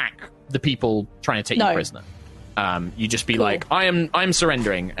wouldn't attack the people trying to take you prisoner. You just be like, I'm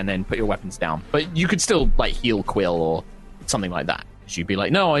surrendering, and then put your weapons down. But you could still like heal Quill or something like that. You'd be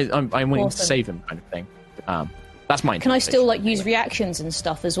like, no, I'm willing to save him, kind of thing. That's my. Can I still like use reactions and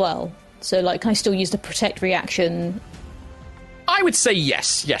stuff as well? So like, can I still use the protect reaction? I would say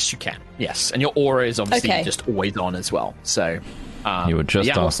yes. Yes, you can. Yes, and your aura is obviously just always on as well. So you were just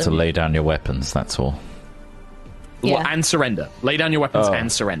asked to lay down your weapons. That's all. Yeah. Well, and surrender. Lay down your weapons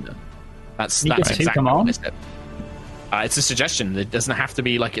and surrender. That's exactly what it is. It's a suggestion. It doesn't have to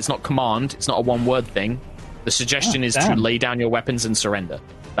be like, it's not command. It's not a one-word thing. The suggestion is to lay down your weapons and surrender.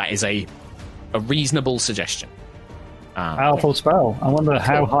 That is a reasonable suggestion. Powerful spell. I wonder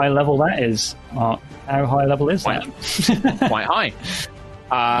how high level that is. How high level is that? Quite high.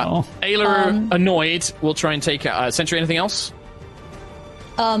 Ayla, annoyed, will try and take Sentry. Anything else?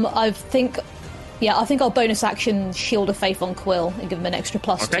 I think I'll bonus action Shield of Faith on Quill and give him an extra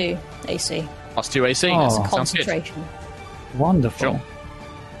 +2 AC. +2 AC. That's Sounds concentration. Good. Wonderful. Sure.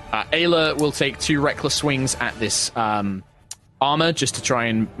 Ayla will take 2 reckless swings at this armor just to try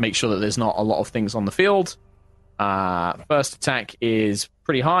and make sure that there's not a lot of things on the field. First attack is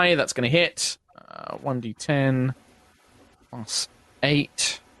pretty high. That's going to hit. 1d10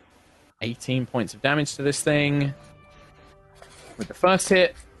 +8. 18 points of damage to this thing with the first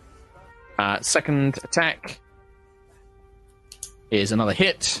hit. Second attack is another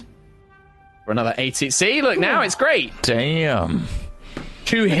hit for another 18. See, look, now it's great. Damn.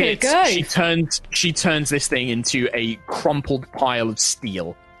 2 hits. She turns this thing into a crumpled pile of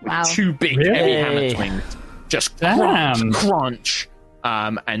steel with 2 big heavy hammer swings. Just crunch.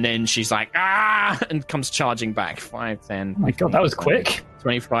 And then she's like, and comes charging back. 5, 10. Oh my god, that was quick.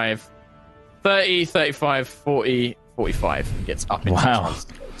 25, 30, 35, 40, 45. And gets up into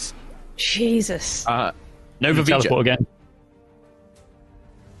Jesus. Nova Vija. Teleport again.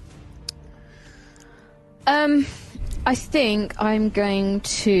 I think I'm going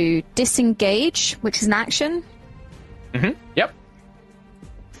to disengage, which is an action. Mm-hmm. Yep.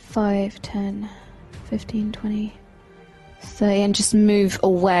 5, 10, 15, 20, 30, and just move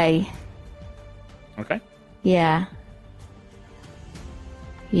away. Okay. Yeah.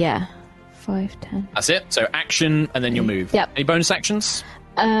 5, 10. That's it. So action, and then you'll move. Yep. Any bonus actions?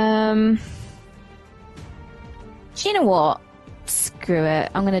 Do you know what? Screw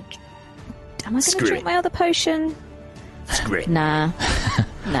it. Am I gonna drink my other potion? Screw it. Nah.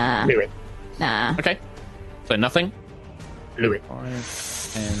 Do it. Nah. Okay. So nothing. Do it. 5,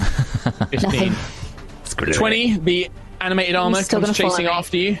 10, 15, 20. The animated armor comes chasing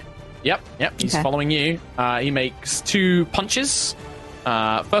after you. Yep. He's following you. He makes 2 punches.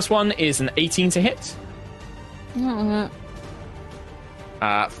 First one is an 18 to hit.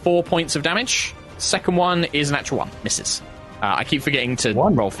 4 points of damage. Second one is an natural 1. Misses. I keep forgetting to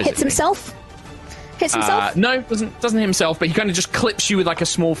roll physically. Hits himself? No, doesn't hit himself, but he kind of just clips you with like a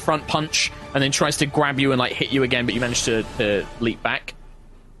small front punch and then tries to grab you and like hit you again, but you manage to leap back.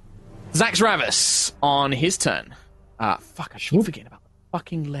 Zaxravis on his turn. I keep forgetting about the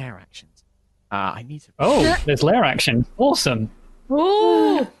fucking lair actions. I need to... Oh, there's lair action. Awesome.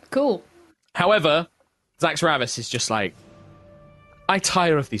 Ooh, cool. However, Zaxravis is just like, I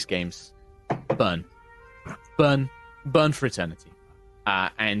tire of these games. Burn for eternity.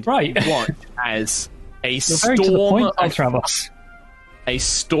 And watch as a storm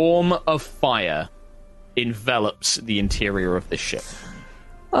of fire envelops the interior of this ship.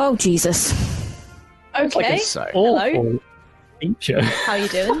 Oh, Jesus. Okay. So, hello. Feature. How you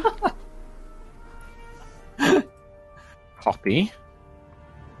doing? Copy.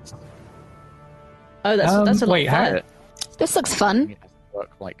 Oh, that's a lot of fire. This looks fun. It has to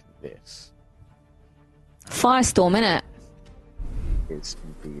work like this. Firestorm, innit? Is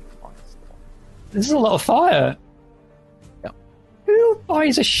indeed firestorm. This is a lot of fire. Yep. Who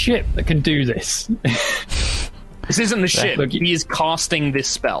buys a ship that can do this? This isn't the ship. Look, he is casting this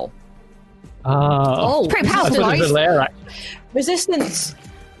spell. Pretty powerful, right? Resistance.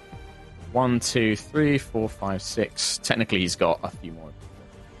 1, 2, 3, 4, 5, 6. Technically, he's got a few more.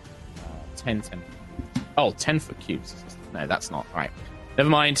 10. Oh, 10 for cubes. No, that's not. All right. Never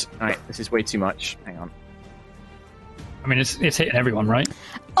mind. All right, this is way too much. Hang on. I mean, it's hitting everyone, right?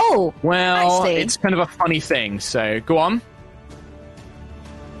 Oh, well, actually, it's kind of a funny thing. So go on.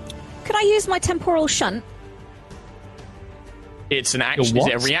 Could I use my temporal shunt? It's an action. Is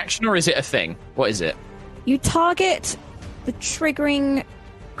it a reaction or is it a thing? What is it? You target the triggering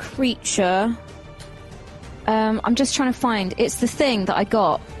creature. I'm just trying to find. It's the thing that I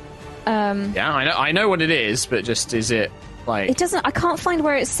got. Yeah, I know what it is, but just is it? Like It doesn't. I can't find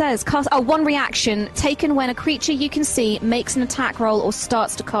where it says cast. Oh, one reaction taken when a creature you can see makes an attack roll or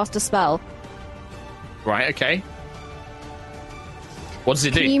starts to cast a spell. right, okay. What does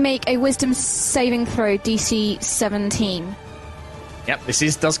it do? Can you make a Wisdom saving throw, DC 17? Yep,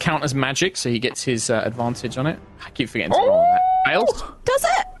 this does count as magic, so he gets his advantage on it. I keep forgetting to roll on that. Fails. Does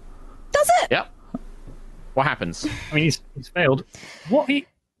it? Does it? Yep. What happens? I mean, he's failed. What?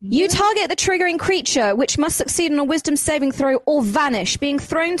 You target the triggering creature, which must succeed on a Wisdom saving throw or vanish, being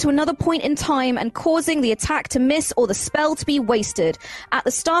thrown to another point in time and causing the attack to miss or the spell to be wasted. At the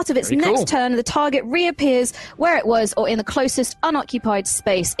start of its Very next cool. turn, the target reappears where it was or in the closest unoccupied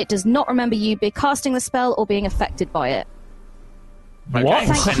space. It does not remember you be casting the spell or being affected by it. Okay.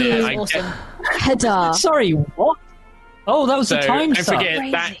 Thank And you. I Awesome. Hadar. Sorry, what? Oh, that was So the time don't stuff.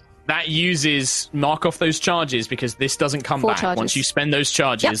 forget that uses mark off those charges because this doesn't come 4 back. charges. Once you spend those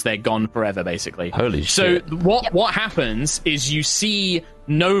charges, they're gone forever, basically. Holy So shit. what happens is you see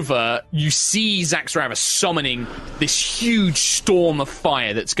Nova, you see Zaxravis summoning this huge storm of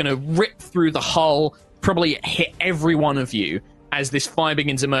fire that's going to rip through the hull, probably hit every one of you as this fire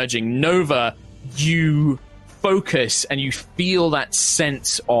begins emerging. Nova, you focus and you feel that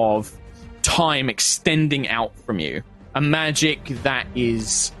sense of time extending out from you. A magic that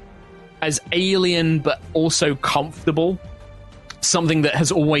is as alien but also comfortable. Something that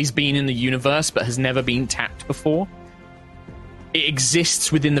has always been in the universe but has never been tapped before. It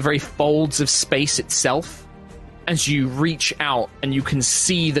exists within the very folds of space itself. As you reach out and you can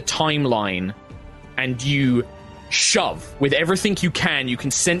see the timeline and you shove with everything you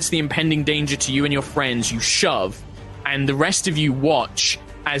can sense the impending danger to you and your friends, you shove, and the rest of you watch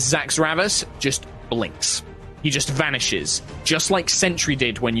as Zaxravis just blinks. He just vanishes, just like Sentry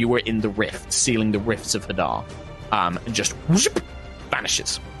did when you were in the rift, sealing the rifts of Hadar. And just whoop,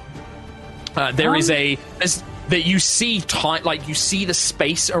 vanishes. There is that you see you see the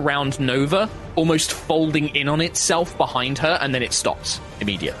space around Nova almost folding in on itself behind her, and then it stops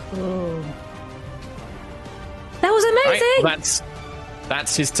immediately. That was amazing! Right, well,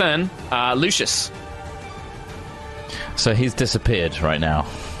 that's his turn. Lucius. So he's disappeared right now.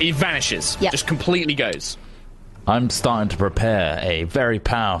 He vanishes. Yep. Just completely goes. I'm starting to prepare a very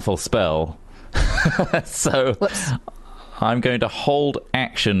powerful spell. So Whoops. I'm going to hold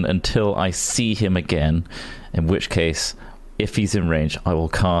action until I see him again, in which case, if he's in range, I will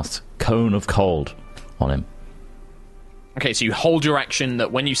cast Cone of Cold on him. Okay, so you hold your action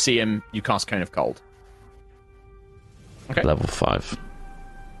that when you see him, you cast Cone of Cold. Okay. Level 5.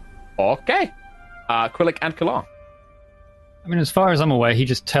 Okay. Quillic and Kalar. I mean, as far as I'm aware, he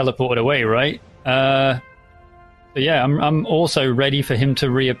just teleported away, right? So yeah, I'm also ready for him to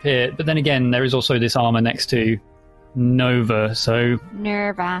reappear. But then again, there is also this armor next to Nova, so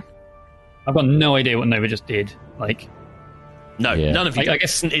Nerva. I've got no idea what Nova just did. Like, No, Yeah. none of you. I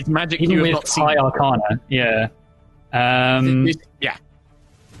guess it's magic even you have with not seen. High Arcana, yeah. Yeah.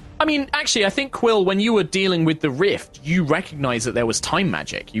 I mean, actually, I think, Quill, when you were dealing with the Rift, you recognized that there was time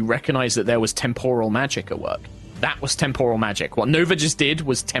magic. You recognized that there was temporal magic at work. That was temporal magic. What Nova just did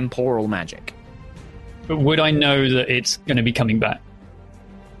was temporal magic. But would I know that it's going to be coming back?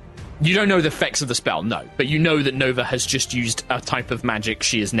 You don't know the effects of the spell, no. But you know that Nova has just used a type of magic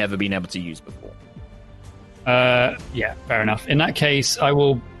she has never been able to use before. Yeah, fair enough. In that case, I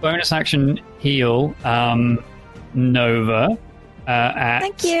will bonus action heal Nova at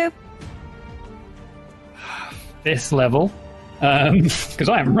Thank you. this level. Because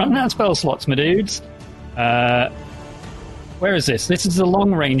I haven't run out of spell slots, my dudes. Where is this? This is the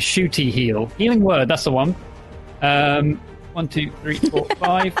long range shooty heal. Healing word, that's the one. 1, 2, 3, 4,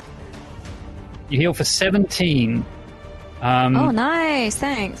 5. You heal for 17. Oh, nice.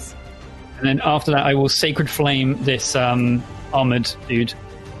 Thanks. And then after that, I will Sacred Flame this armored dude.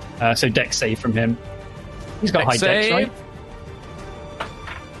 So dex save from him. He's got Dex high dex, save. right?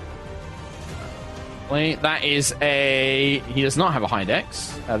 Wait, that is a... He does not have a high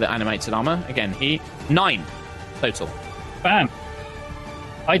dex, the animated armor. Again, 9 total. Bam.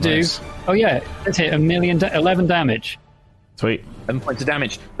 I do. Nice. Oh yeah, let's hit 11 damage. Sweet. 7 points of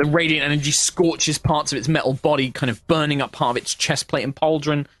damage. The radiant energy scorches parts of its metal body, kind of burning up part of its chest plate and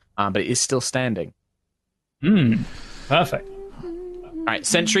pauldron, but it is still standing. Perfect. All right,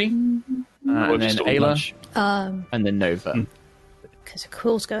 Sentry, and then Ayla, and then Nova. Because the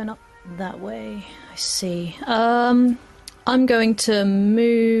Quill's going up that way. I see. I'm going to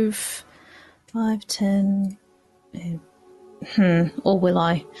move 5, 10. Or will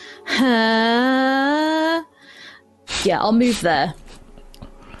I? Yeah, I'll move there.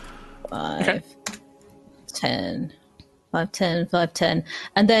 5, 10. 5, 10, 5, 10.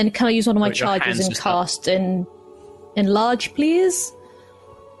 And then can I use one of my Put your hands charges and just up. cast and Enlarge, please.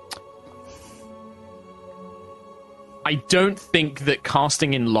 I don't think that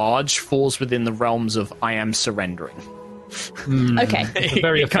casting Enlarge falls within the realms of I am surrendering. Okay.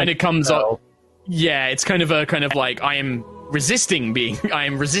 Very It kind of comes spell. up. Yeah, it's kind of like I am resisting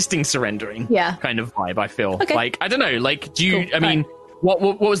surrendering. Yeah. Kind of vibe. I feel Okay. like I don't know. Like, do you? Cool. I mean, what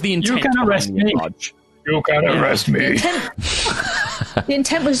was the intent? You can arrest behind the me. Enlarge? You can arrest me. The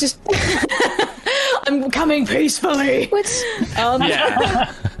intent was just... I'm coming peacefully.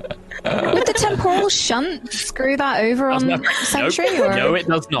 Yeah. Would the temporal shunt screw that over on Sentry? Nope. Or? No, it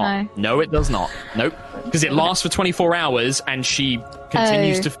does not. No, it does not. Nope. Because it lasts for 24 hours, and she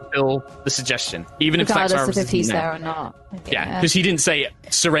continues to fulfill the suggestion, even Regardless if of if he's there or not. Yeah, because he didn't say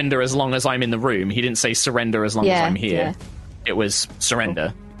surrender as long as I'm in the room. He didn't say surrender as long as I'm here. Yeah. It was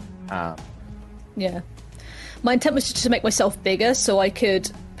surrender. Yeah. My intent was just to make myself bigger so I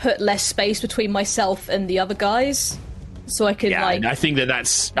could put less space between myself and the other guys. So I could, Yeah, like... I think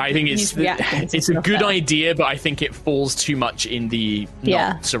it's use reactions it's a and good stuff. idea, but I think it falls too much in the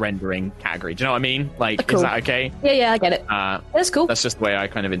not surrendering category. Do you know what I mean? Like, Cool. is that okay? Yeah, I get it. That's cool. That's just the way I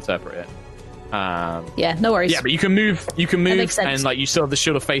kind of interpret it. Yeah, no worries. Yeah, but you can move, makes sense. and like you still have the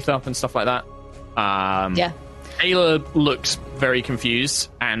Shield of Faith up and stuff like that. Yeah. Ayla looks very confused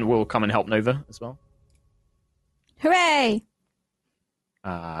and will come and help Nova as well. Hooray!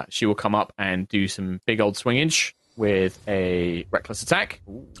 She will come up and do some big old swingage with a reckless attack.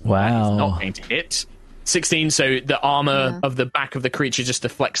 Wow. Not going to hit. 16, so the armor of the back of the creature just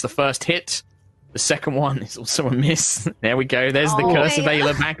deflects the first hit. The second one is also a miss. There we go. There's the curse of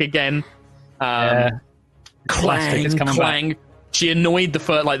Ayla back again. Plastic is coming Clang. She annoyed the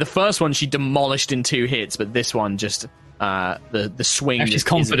first one she demolished in 2 hits, but this one just the swing. Now she's just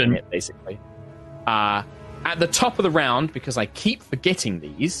confident. isn't it, basically. At the top of the round, because I keep forgetting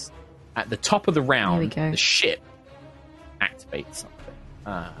these, at the top of the round, go. the ship activates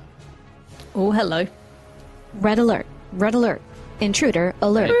something. Oh, hello. Red alert. Red alert. Intruder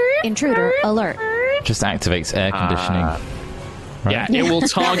alert. Intruder alert. Just activates air conditioning. Right? Yeah, it will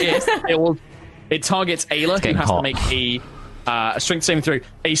target. It targets Ayla, who getting has hot. to make a strength saving throw.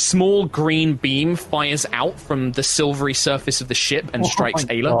 A small green beam fires out from the silvery surface of the ship and strikes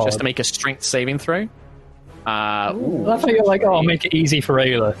my Ayla, God. just to make a strength saving throw. I thought you were like, oh, I'll make it easy for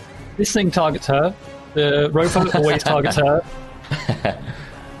Ayla. This thing targets her. The rover always targets her.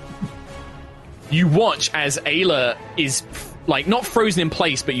 You watch as Ayla is like not frozen in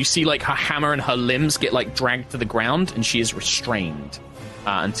place, but you see like her hammer and her limbs get like dragged to the ground, and she is restrained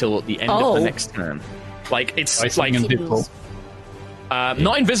until the end of the next turn. Like it's By like something invisible.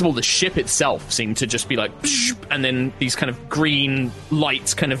 not invisible. The ship itself seemed to just be like, and then these kind of green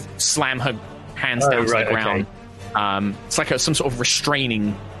lights kind of slam her hands down to the ground. Okay. It's like some sort of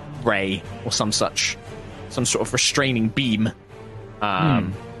restraining ray or some sort of restraining beam.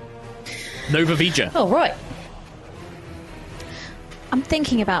 Nova Vija. Oh, right. I'm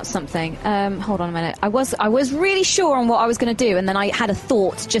thinking about something. Hold on a minute. I was really sure on what I was going to do, and then I had a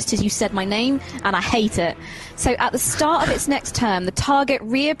thought just as you said my name, and I hate it. So at the start of its next turn, the target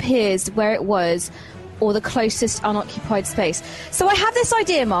reappears where it was, or the closest unoccupied space. So I have this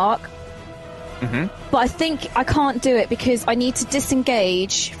idea, Mark. But I think I can't do it because I need to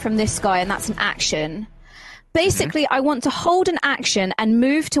disengage from this guy, and that's an action. Basically, I want to hold an action and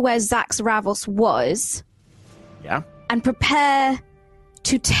move to where Zax Ravos was. Yeah. And prepare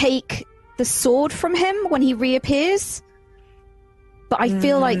to take the sword from him when he reappears. But I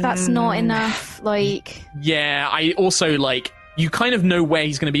feel like that's not enough. Like, Yeah, I also like you kind of know where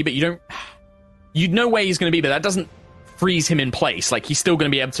he's going to be, but you don't. You know where he's going to be, but that doesn't freeze him in place. Like he's still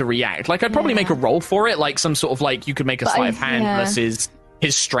going to be able to react. Like I'd probably make a roll for it, like some sort of like you could make a sleight of hand versus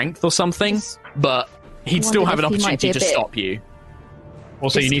his strength or something, but he'd still have an wondered if he might be opportunity a to bit stop you.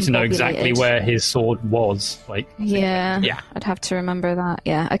 Also, you need to know exactly discombobulated. where his sword was. Like, yeah, Yeah. I'd have to remember that.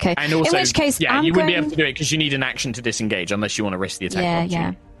 Yeah, okay. And also, in which case, yeah, I'm you wouldn't be going... able to do it because you need an action to disengage unless you want to risk the attack. Yeah,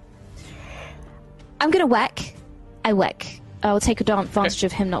 opportunity. I'm going to whack. I whack. I'll take advantage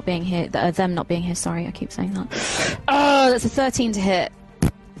of him not being here. Them not being here. Sorry, I keep saying that. Oh, that's a 13 to hit.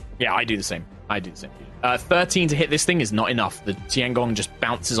 Yeah, I do the same. 13 to hit this thing is not enough. The Tiangong just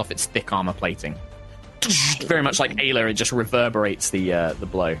bounces off its thick armor plating. Very much like Ayla, it just reverberates the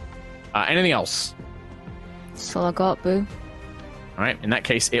blow. Anything else? That's all I got, boo. All right. In that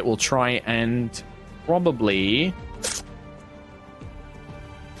case, it will try and probably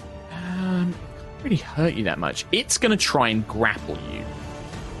really hurt you that much. It's going to try and grapple you.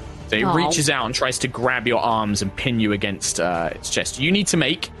 So it reaches out and tries to grab your arms and pin you against its chest. You need to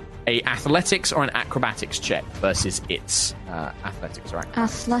make a athletics or an acrobatics check versus its athletics or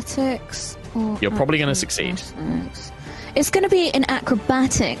acrobatics. Athletics or You're probably going to succeed. It's going to be in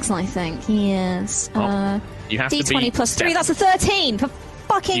acrobatics, I think. Yes. You have to D20 be plus 3, that's a 13! For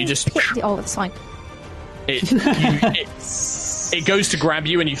fucking... You just- Oh, that's fine. It goes to grab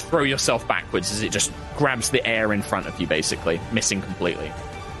you and you throw yourself backwards as it just grabs the air in front of you, basically, missing completely.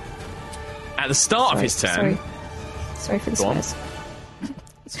 At the start of his turn... Sorry for the Go on. swears.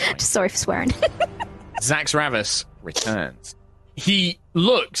 Just sorry for swearing. Zaxravis returns. He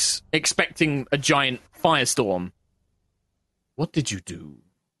looks expecting a giant firestorm. What did you do?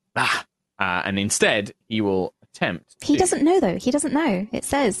 And instead, he will attempt. He doesn't know, though. He doesn't know. It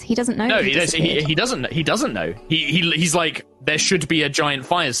says he doesn't know. No, he doesn't. He doesn't know. He's like, there should be a giant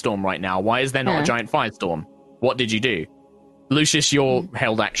firestorm right now. Why is there not a giant firestorm? What did you do? Lucius, your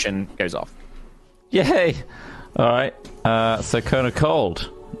held action goes off. Yay! All right. So Cone of Cold.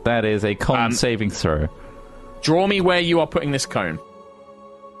 That is a con saving throw. Draw me where you are putting this cone.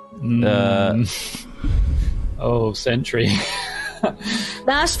 Sentry.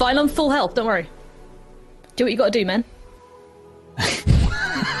 That's fine. I'm full health. Don't worry. Do what you got to do, man.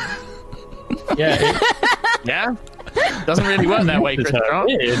 Yeah. Doesn't really work that way, Christopher.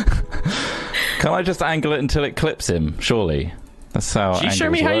 Can I just angle it until it clips him? Surely. That's how You show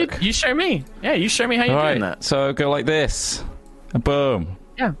me work. how you show me. Yeah, you show me how you're doing that. So go like this. And boom.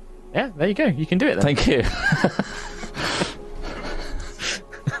 Yeah, there you go. You can do it then. Thank you.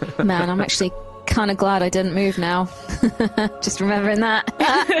 Man, I'm actually kind of glad I didn't move now. Just remembering that.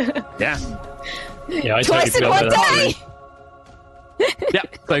 Yeah. Yeah, I Twice in totally one day!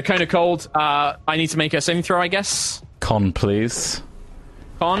 Yep. So Cone of Cold, I need to make a saving throw, I guess. Con, please.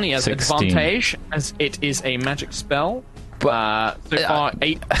 Con, he has 16. advantage, as it is a magic spell. So far,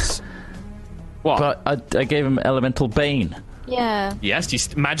 8. What? But I gave him Elemental Bane. Yeah.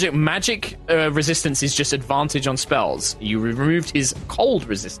 Yes, magic resistance is just advantage on spells. You removed his cold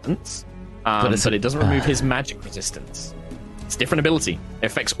resistance, but it doesn't remove his magic resistance. It's a different ability. It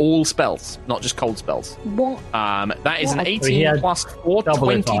affects all spells, not just cold spells. What? That is an So he 18 had plus 4, double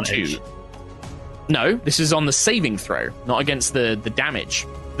 22. advantage. No, this is on the saving throw, not against the damage.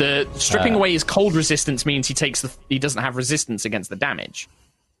 The stripping away his cold resistance means he doesn't have resistance against the damage.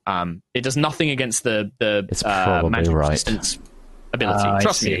 It does nothing against the It's probably magic right. resistance ability.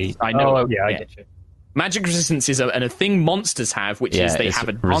 Trust me, I know. Oh, yeah, I get you. Magic resistance is a thing monsters have, which is they it's have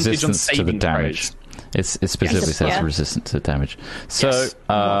advantage on resistance to the saving damage. throws. It specifically says resistant to the damage. So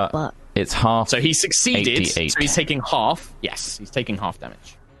it's half. So he succeeded. 88. So he's taking half. Yes, he's taking half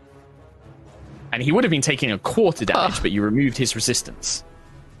damage. And he would have been taking a quarter damage, but you removed his resistance.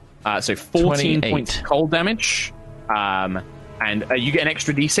 So 14 28. points cold damage. And you get an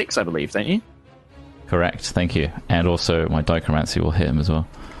extra d6, I believe, don't you? Correct, thank you. And also my Dichromancy will hit him as well.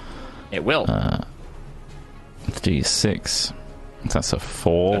 It will. D6. That's a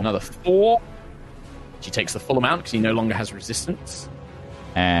 4. Another 4. She takes the full amount because he no longer has resistance.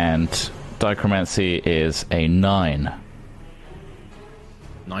 And Dichromancy is a 9.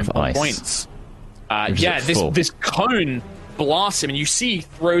 9 For ice. points. Or is it full? This cone blasts him, and you see he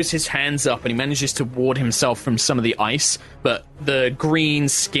throws his hands up and he manages to ward himself from some of the ice, but the green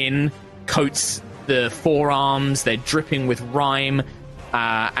skin coats the forearms, they're dripping with rime.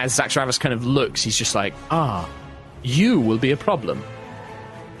 As Zaxravis kind of looks, he's just like, you will be a problem.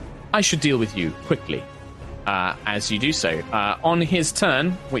 I should deal with you quickly. As you do so. On his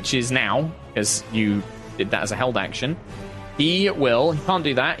turn, which is now, because you did that as a held action, he can't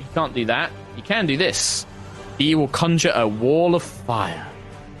do that, he can do this. He will conjure a wall of fire.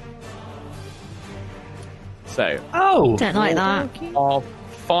 So, Don't like that. of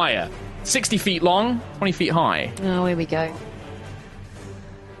fire. 60 feet long, 20 feet high. Oh, here we go.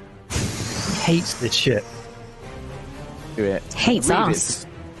 Hates this shit. Do it. Hates I believe us. it's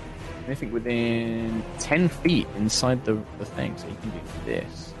anything within 10 feet inside the thing. So you can do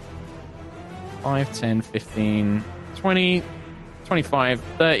this. 5, 10, 15, 20, 25,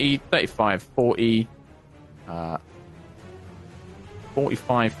 30, 35, 40,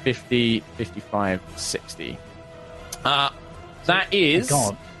 45, 50, 55, 60. That is...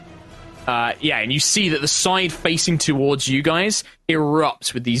 God. And you see that the side facing towards you guys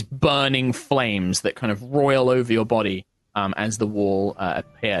erupts with these burning flames that kind of roil over your body as the wall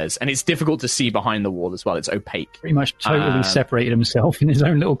appears. And it's difficult to see behind the wall as well. It's opaque. Pretty much totally separated himself in his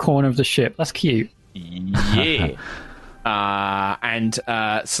own little corner of the ship. That's cute. Yeah. And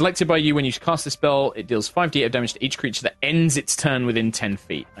selected by you when you cast the spell, it deals 5d of damage to each creature that ends its turn within 10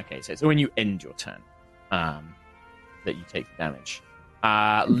 feet. Okay, so it's when you end your turn that you take the damage.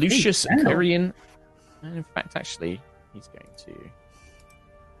 Lucius Kyrian. And in fact, actually, he's going to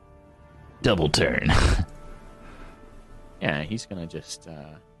double turn. Yeah, he's going to just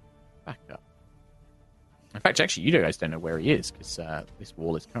back up. In fact, actually, you guys don't know where he is, because this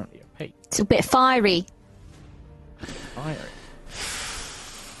wall is currently opaque. It's a bit fiery. Fiery.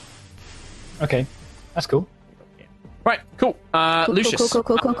 Okay, that's cool. Right, cool. Lucius.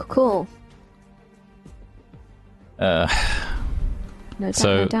 Cool. No doubt,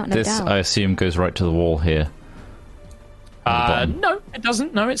 So no doubt, no this, doubt. I assume, goes right to the wall here. No, it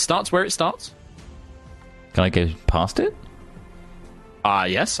doesn't. No, it starts where it starts. Can I go past it?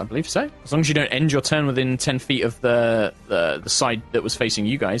 Yes, I believe so. As long as you don't end your turn within 10 feet of the side that was facing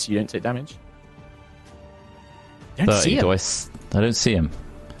you guys, you don't take damage. You don't 30. see him. I don't see him.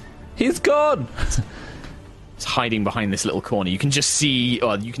 He's gone! It's hiding behind this little corner. You can just see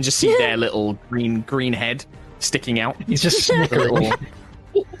their little green head sticking out. He's just snickering.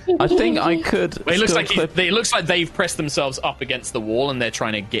 I think I could. It looks still like clip- it looks like they've pressed themselves up against the wall and they're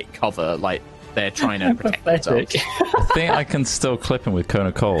trying to get cover, like they're trying to protect themselves. I think I can still clip him with Cone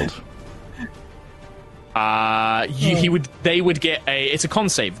of Cold. They would get a. It's a con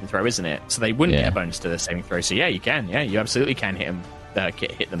saving throw, isn't it? So they wouldn't Yeah. get a bonus to the saving throw. So yeah, you can. Yeah, you absolutely can hit him.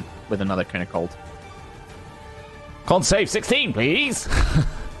 Hit them with another Cone of Cold. Con save 16, please.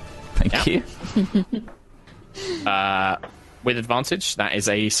 Thank you. With advantage, that is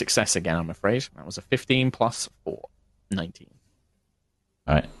a success again, I'm afraid. That was a 15 plus 4. 19.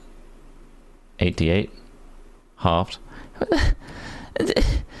 All right. 88. Halved.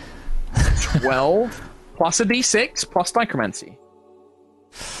 12 plus a d6 plus dichromancy.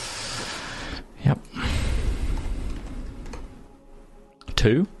 Yep.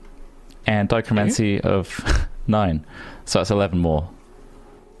 2. And dichromancy of 9. So that's 11 more.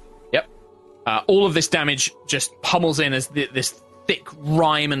 Yep. All of this damage just pummels in as this thick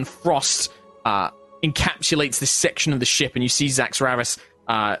rime and frost encapsulates this section of the ship, and you see Zaxxravis,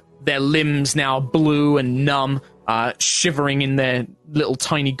 their limbs now blue and numb, shivering in their little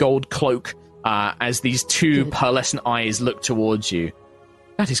tiny gold cloak as these two pearlescent eyes look towards you.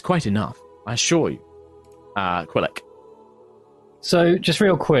 That is quite enough, I assure you. Quillic. So, just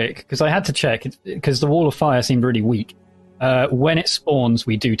real quick, because I had to check, because the wall of fire seemed really weak. When it spawns,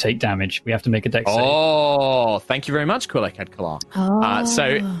 we do take damage. We have to make a dex save. Oh, thank you very much, Quillic Adkalar.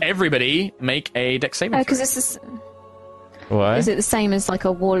 So, everybody make a dex saving throw. Because is What? it the same as like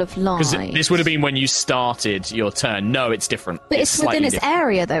a wall of light? Because this would have been when you started your turn. No, it's different. But it's within slightly its different.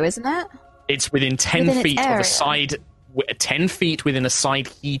 area, though, isn't it? It's within 10 Within its feet of area. a side... 10 feet within a side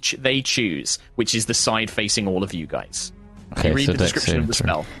they choose, which is the side facing all of you guys. Okay, You read so the dex description of the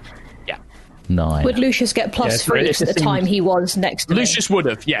saving throw. spell. Yeah. 9. Would Lucius get plus Yeah, 3 it to the seems- time he was next to me? Lucius would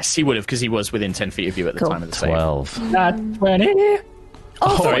have. Yes, he would have, because he was within 10 feet of you at the Cool. time of the save. 12. Nat 20.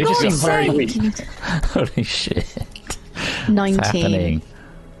 Oh, for Sorry, it just God's seemed very sake! Holy shit. 19. What's happening?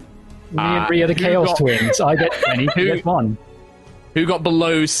 Me and Rhea the who Chaos got- Twins. I get 20, Who- you get 1. Who got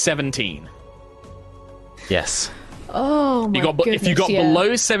below 17? Yes. Oh my If you got goodness, yeah.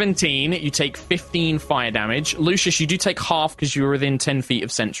 below 17, you take 15 fire damage. Lucius, you do take half because you were within 10 feet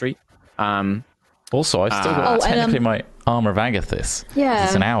of Sentry. Also, I've still got Oh, and, technically my Armor of Agathis. Yeah.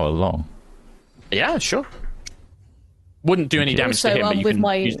 It's an hour long. Yeah, sure. Wouldn't do any damage to Also, him, but you with can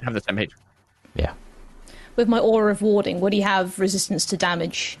my- use, have the same page. Yeah. With my aura of warding, would he have resistance to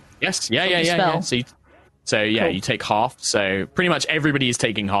damage? Yes, From the yeah. spell. So Cool. you take half. So pretty much everybody is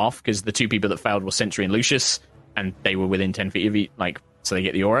taking half because the two people that failed were Sentry and Lucius, and they were within 10 feet of each, so they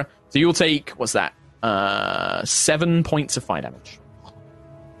get the aura. So you'll take, what's that? 7 points of fire damage.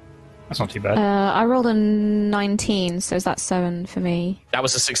 That's not too bad. I rolled a 19, so is that 7 for me? That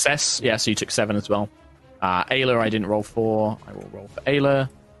was a success. Yeah, so you took 7 as well. Ayla, I didn't roll for. I will roll for Ayla.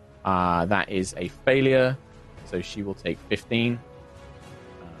 That is a failure, so she will take 15.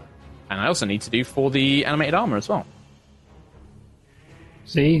 And I also need to do for the animated armor as well.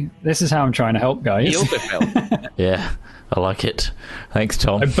 See, this is how I'm trying to help, guys. He also failed. Yeah. I like it. Thanks,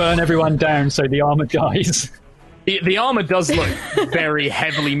 Tom. I burn everyone down so the armor dies. The armor does look very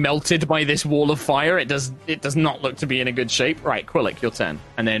heavily melted by this wall of fire. It does not look to be in a good shape. Right, Quillic, your turn.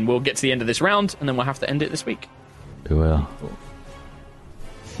 And then we'll get to the end of this round, and then we'll have to end it this week. We will.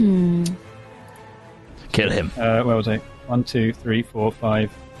 Kill him. Where was I? 1, 2, 3, 4,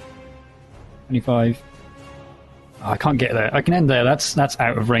 5, 25. Oh, I can't get there. I can end there. That's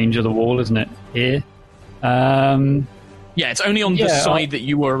out of range of the wall, isn't it? Here. Yeah, it's only on the Yeah, side that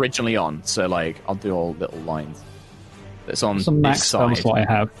you were originally on. So, I'll do all little lines. That's on Some max this spells side. what I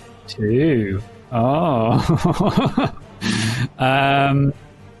have. 2. Oh.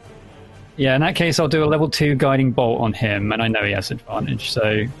 Yeah, in that case, I'll do a level 2 guiding bolt on him, and I know he has advantage.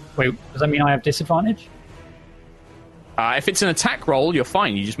 So, wait, does that mean I have disadvantage? If it's an attack roll, you're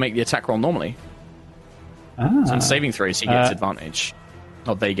fine. You just make the attack roll normally. So on saving throws, he gets advantage.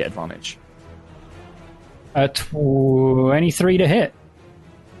 Or they get advantage. 23 to hit.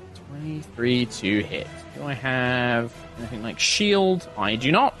 23 to hit. Do I have anything like shield? I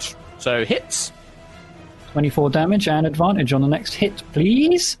do not. So hits. 24 damage and advantage on the next hit,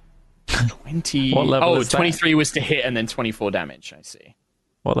 please. 20. What level is that? 23 was to hit and then 24 damage. I see.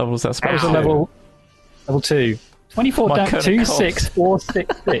 What level was that spell? That was a level 2. 24 My damage. cone of 2, cold. 6, 4,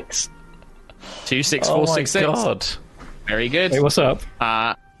 6, 6. 2, 6, Oh 4, my 6, 6. god. Very good. Wait, what's up?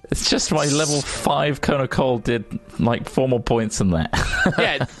 It's just my level 5 Cone of Cold did like 4 more points than that.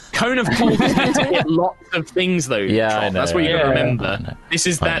 Yeah, Cone of Cold is meant to hit lots of things, though. Yeah, Troll. I know, That's what you got to I know. remember. This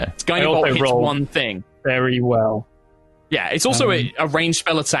is I that know. Guiding I Bolt also hits rolled one thing. Very well. Yeah, it's also a ranged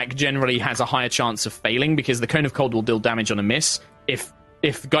spell attack generally has a higher chance of failing because the Cone of Cold will deal damage on a miss. If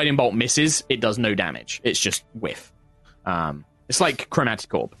Guiding Bolt misses, it does no damage. It's just whiff. It's like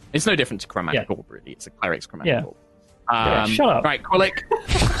Chromatic Orb. It's no different to Chromatic Orb, really. It's a Cleric's Chromatic Orb. Shut up. Right, Quillic,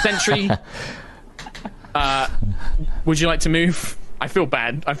 Sentry. Would you like to move? I feel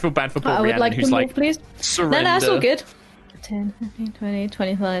bad. I feel bad for poor I would Rhiannon, like who's to move, like, please. surrender. No, that's all good. 10, 15, 20,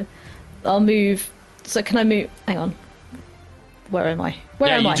 25. I'll move. So can I move? Hang on. Where am I?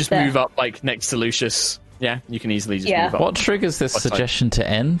 Where am I? You just There. move up like next to Lucius. Yeah, you can easily just Yeah. move up. What triggers this What's suggestion to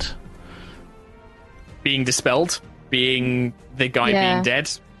end? Being dispelled, being the guy Yeah. being dead.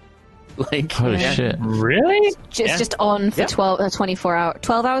 Like, Holy yeah. shit. Really? It's Yeah. just on for Yeah. 24 hours.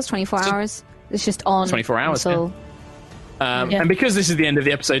 12 hours, 24 hours. It's just on. 24 hours, until- And because this is the end of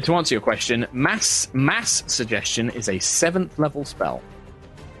the episode, to answer your question, mass suggestion is a 7th level spell.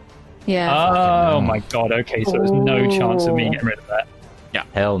 Yeah. Oh my god, okay, so there's no chance of me getting rid of that.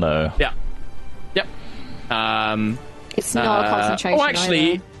 Hell no. Yeah. Yep. It's not a concentration. Oh,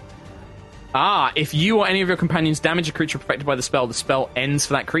 actually, either. if you or any of your companions damage a creature affected by the spell ends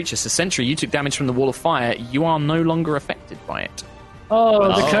for that creature. So, Sentry, you took damage from the Wall of Fire. You are no longer affected by it. Oh,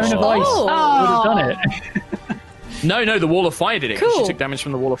 the cone of ice would have done it. No, the Wall of Fire did it. 'Cause Cool. She took damage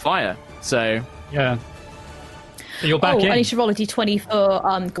from the Wall of Fire. So, Yeah. So you're back in. I need to roll a d20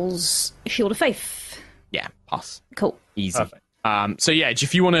 for Ghoul's Shield of Faith. yeah, pass. Cool. Easy. Perfect. So yeah,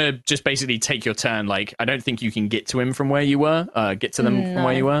 if you want to just basically take your turn, like I don't think you can get to him from where you were, get to them from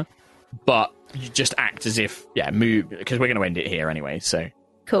where you were, but you just act as if move because we're going to end it here anyway. So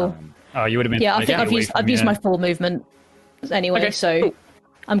Cool. Oh, you would have been. Yeah, I taken think away I've used from my you. full movement anyway, Okay, so cool.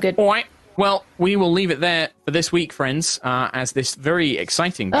 I'm good. all right, well we will leave it there for this week, friends, as this very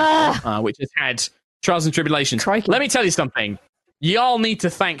exciting battle, which has had trials and tribulations. Crikey. Let me tell you something, y'all need to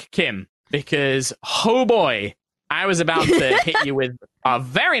thank Kim because oh boy, I was about to hit you with a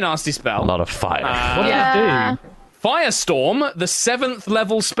very nasty spell. A lot of fire. What did I do? Firestorm, the 7th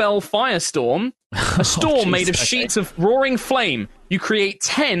level spell Firestorm, a storm made of sheets of roaring flame. You create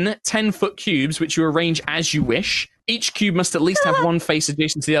 10 10-foot cubes, which you arrange as you wish. Each cube must at least have one face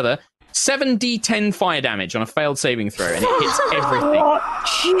adjacent to the other. 7d10 fire damage on a failed saving throw, and it hits everything.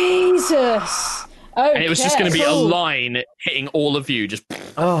 Jesus! Okay, And it was just going to be a cool. line hitting all of you. Just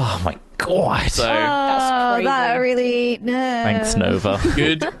Oh my god. so That's crazy. That really no. Thanks, Nova.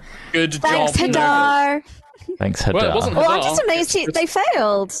 good Thanks, job. Nova. Hadar. Thanks, Well, it Hadar. wasn't Well, I'm Hadar. just amazed they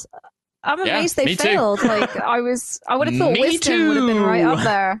failed. I'm Yeah, amazed they me too. failed. Like I would have thought Me wisdom would have been right too. up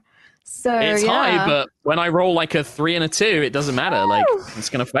there. So It's yeah. high, but when I roll like a 3 and a 2, it doesn't matter. Like, it's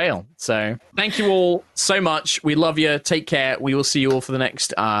going to fail. So, thank you all so much. We love you. Take care. We will see you all for the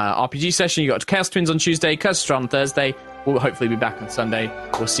next RPG session. You got Chaos Twins on Tuesday, Curse on Thursday. We'll hopefully be back on Sunday.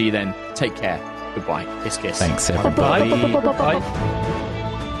 We'll see you then. Take care. Goodbye. Kiss, kiss. Thanks, everybody. Bye. Bye.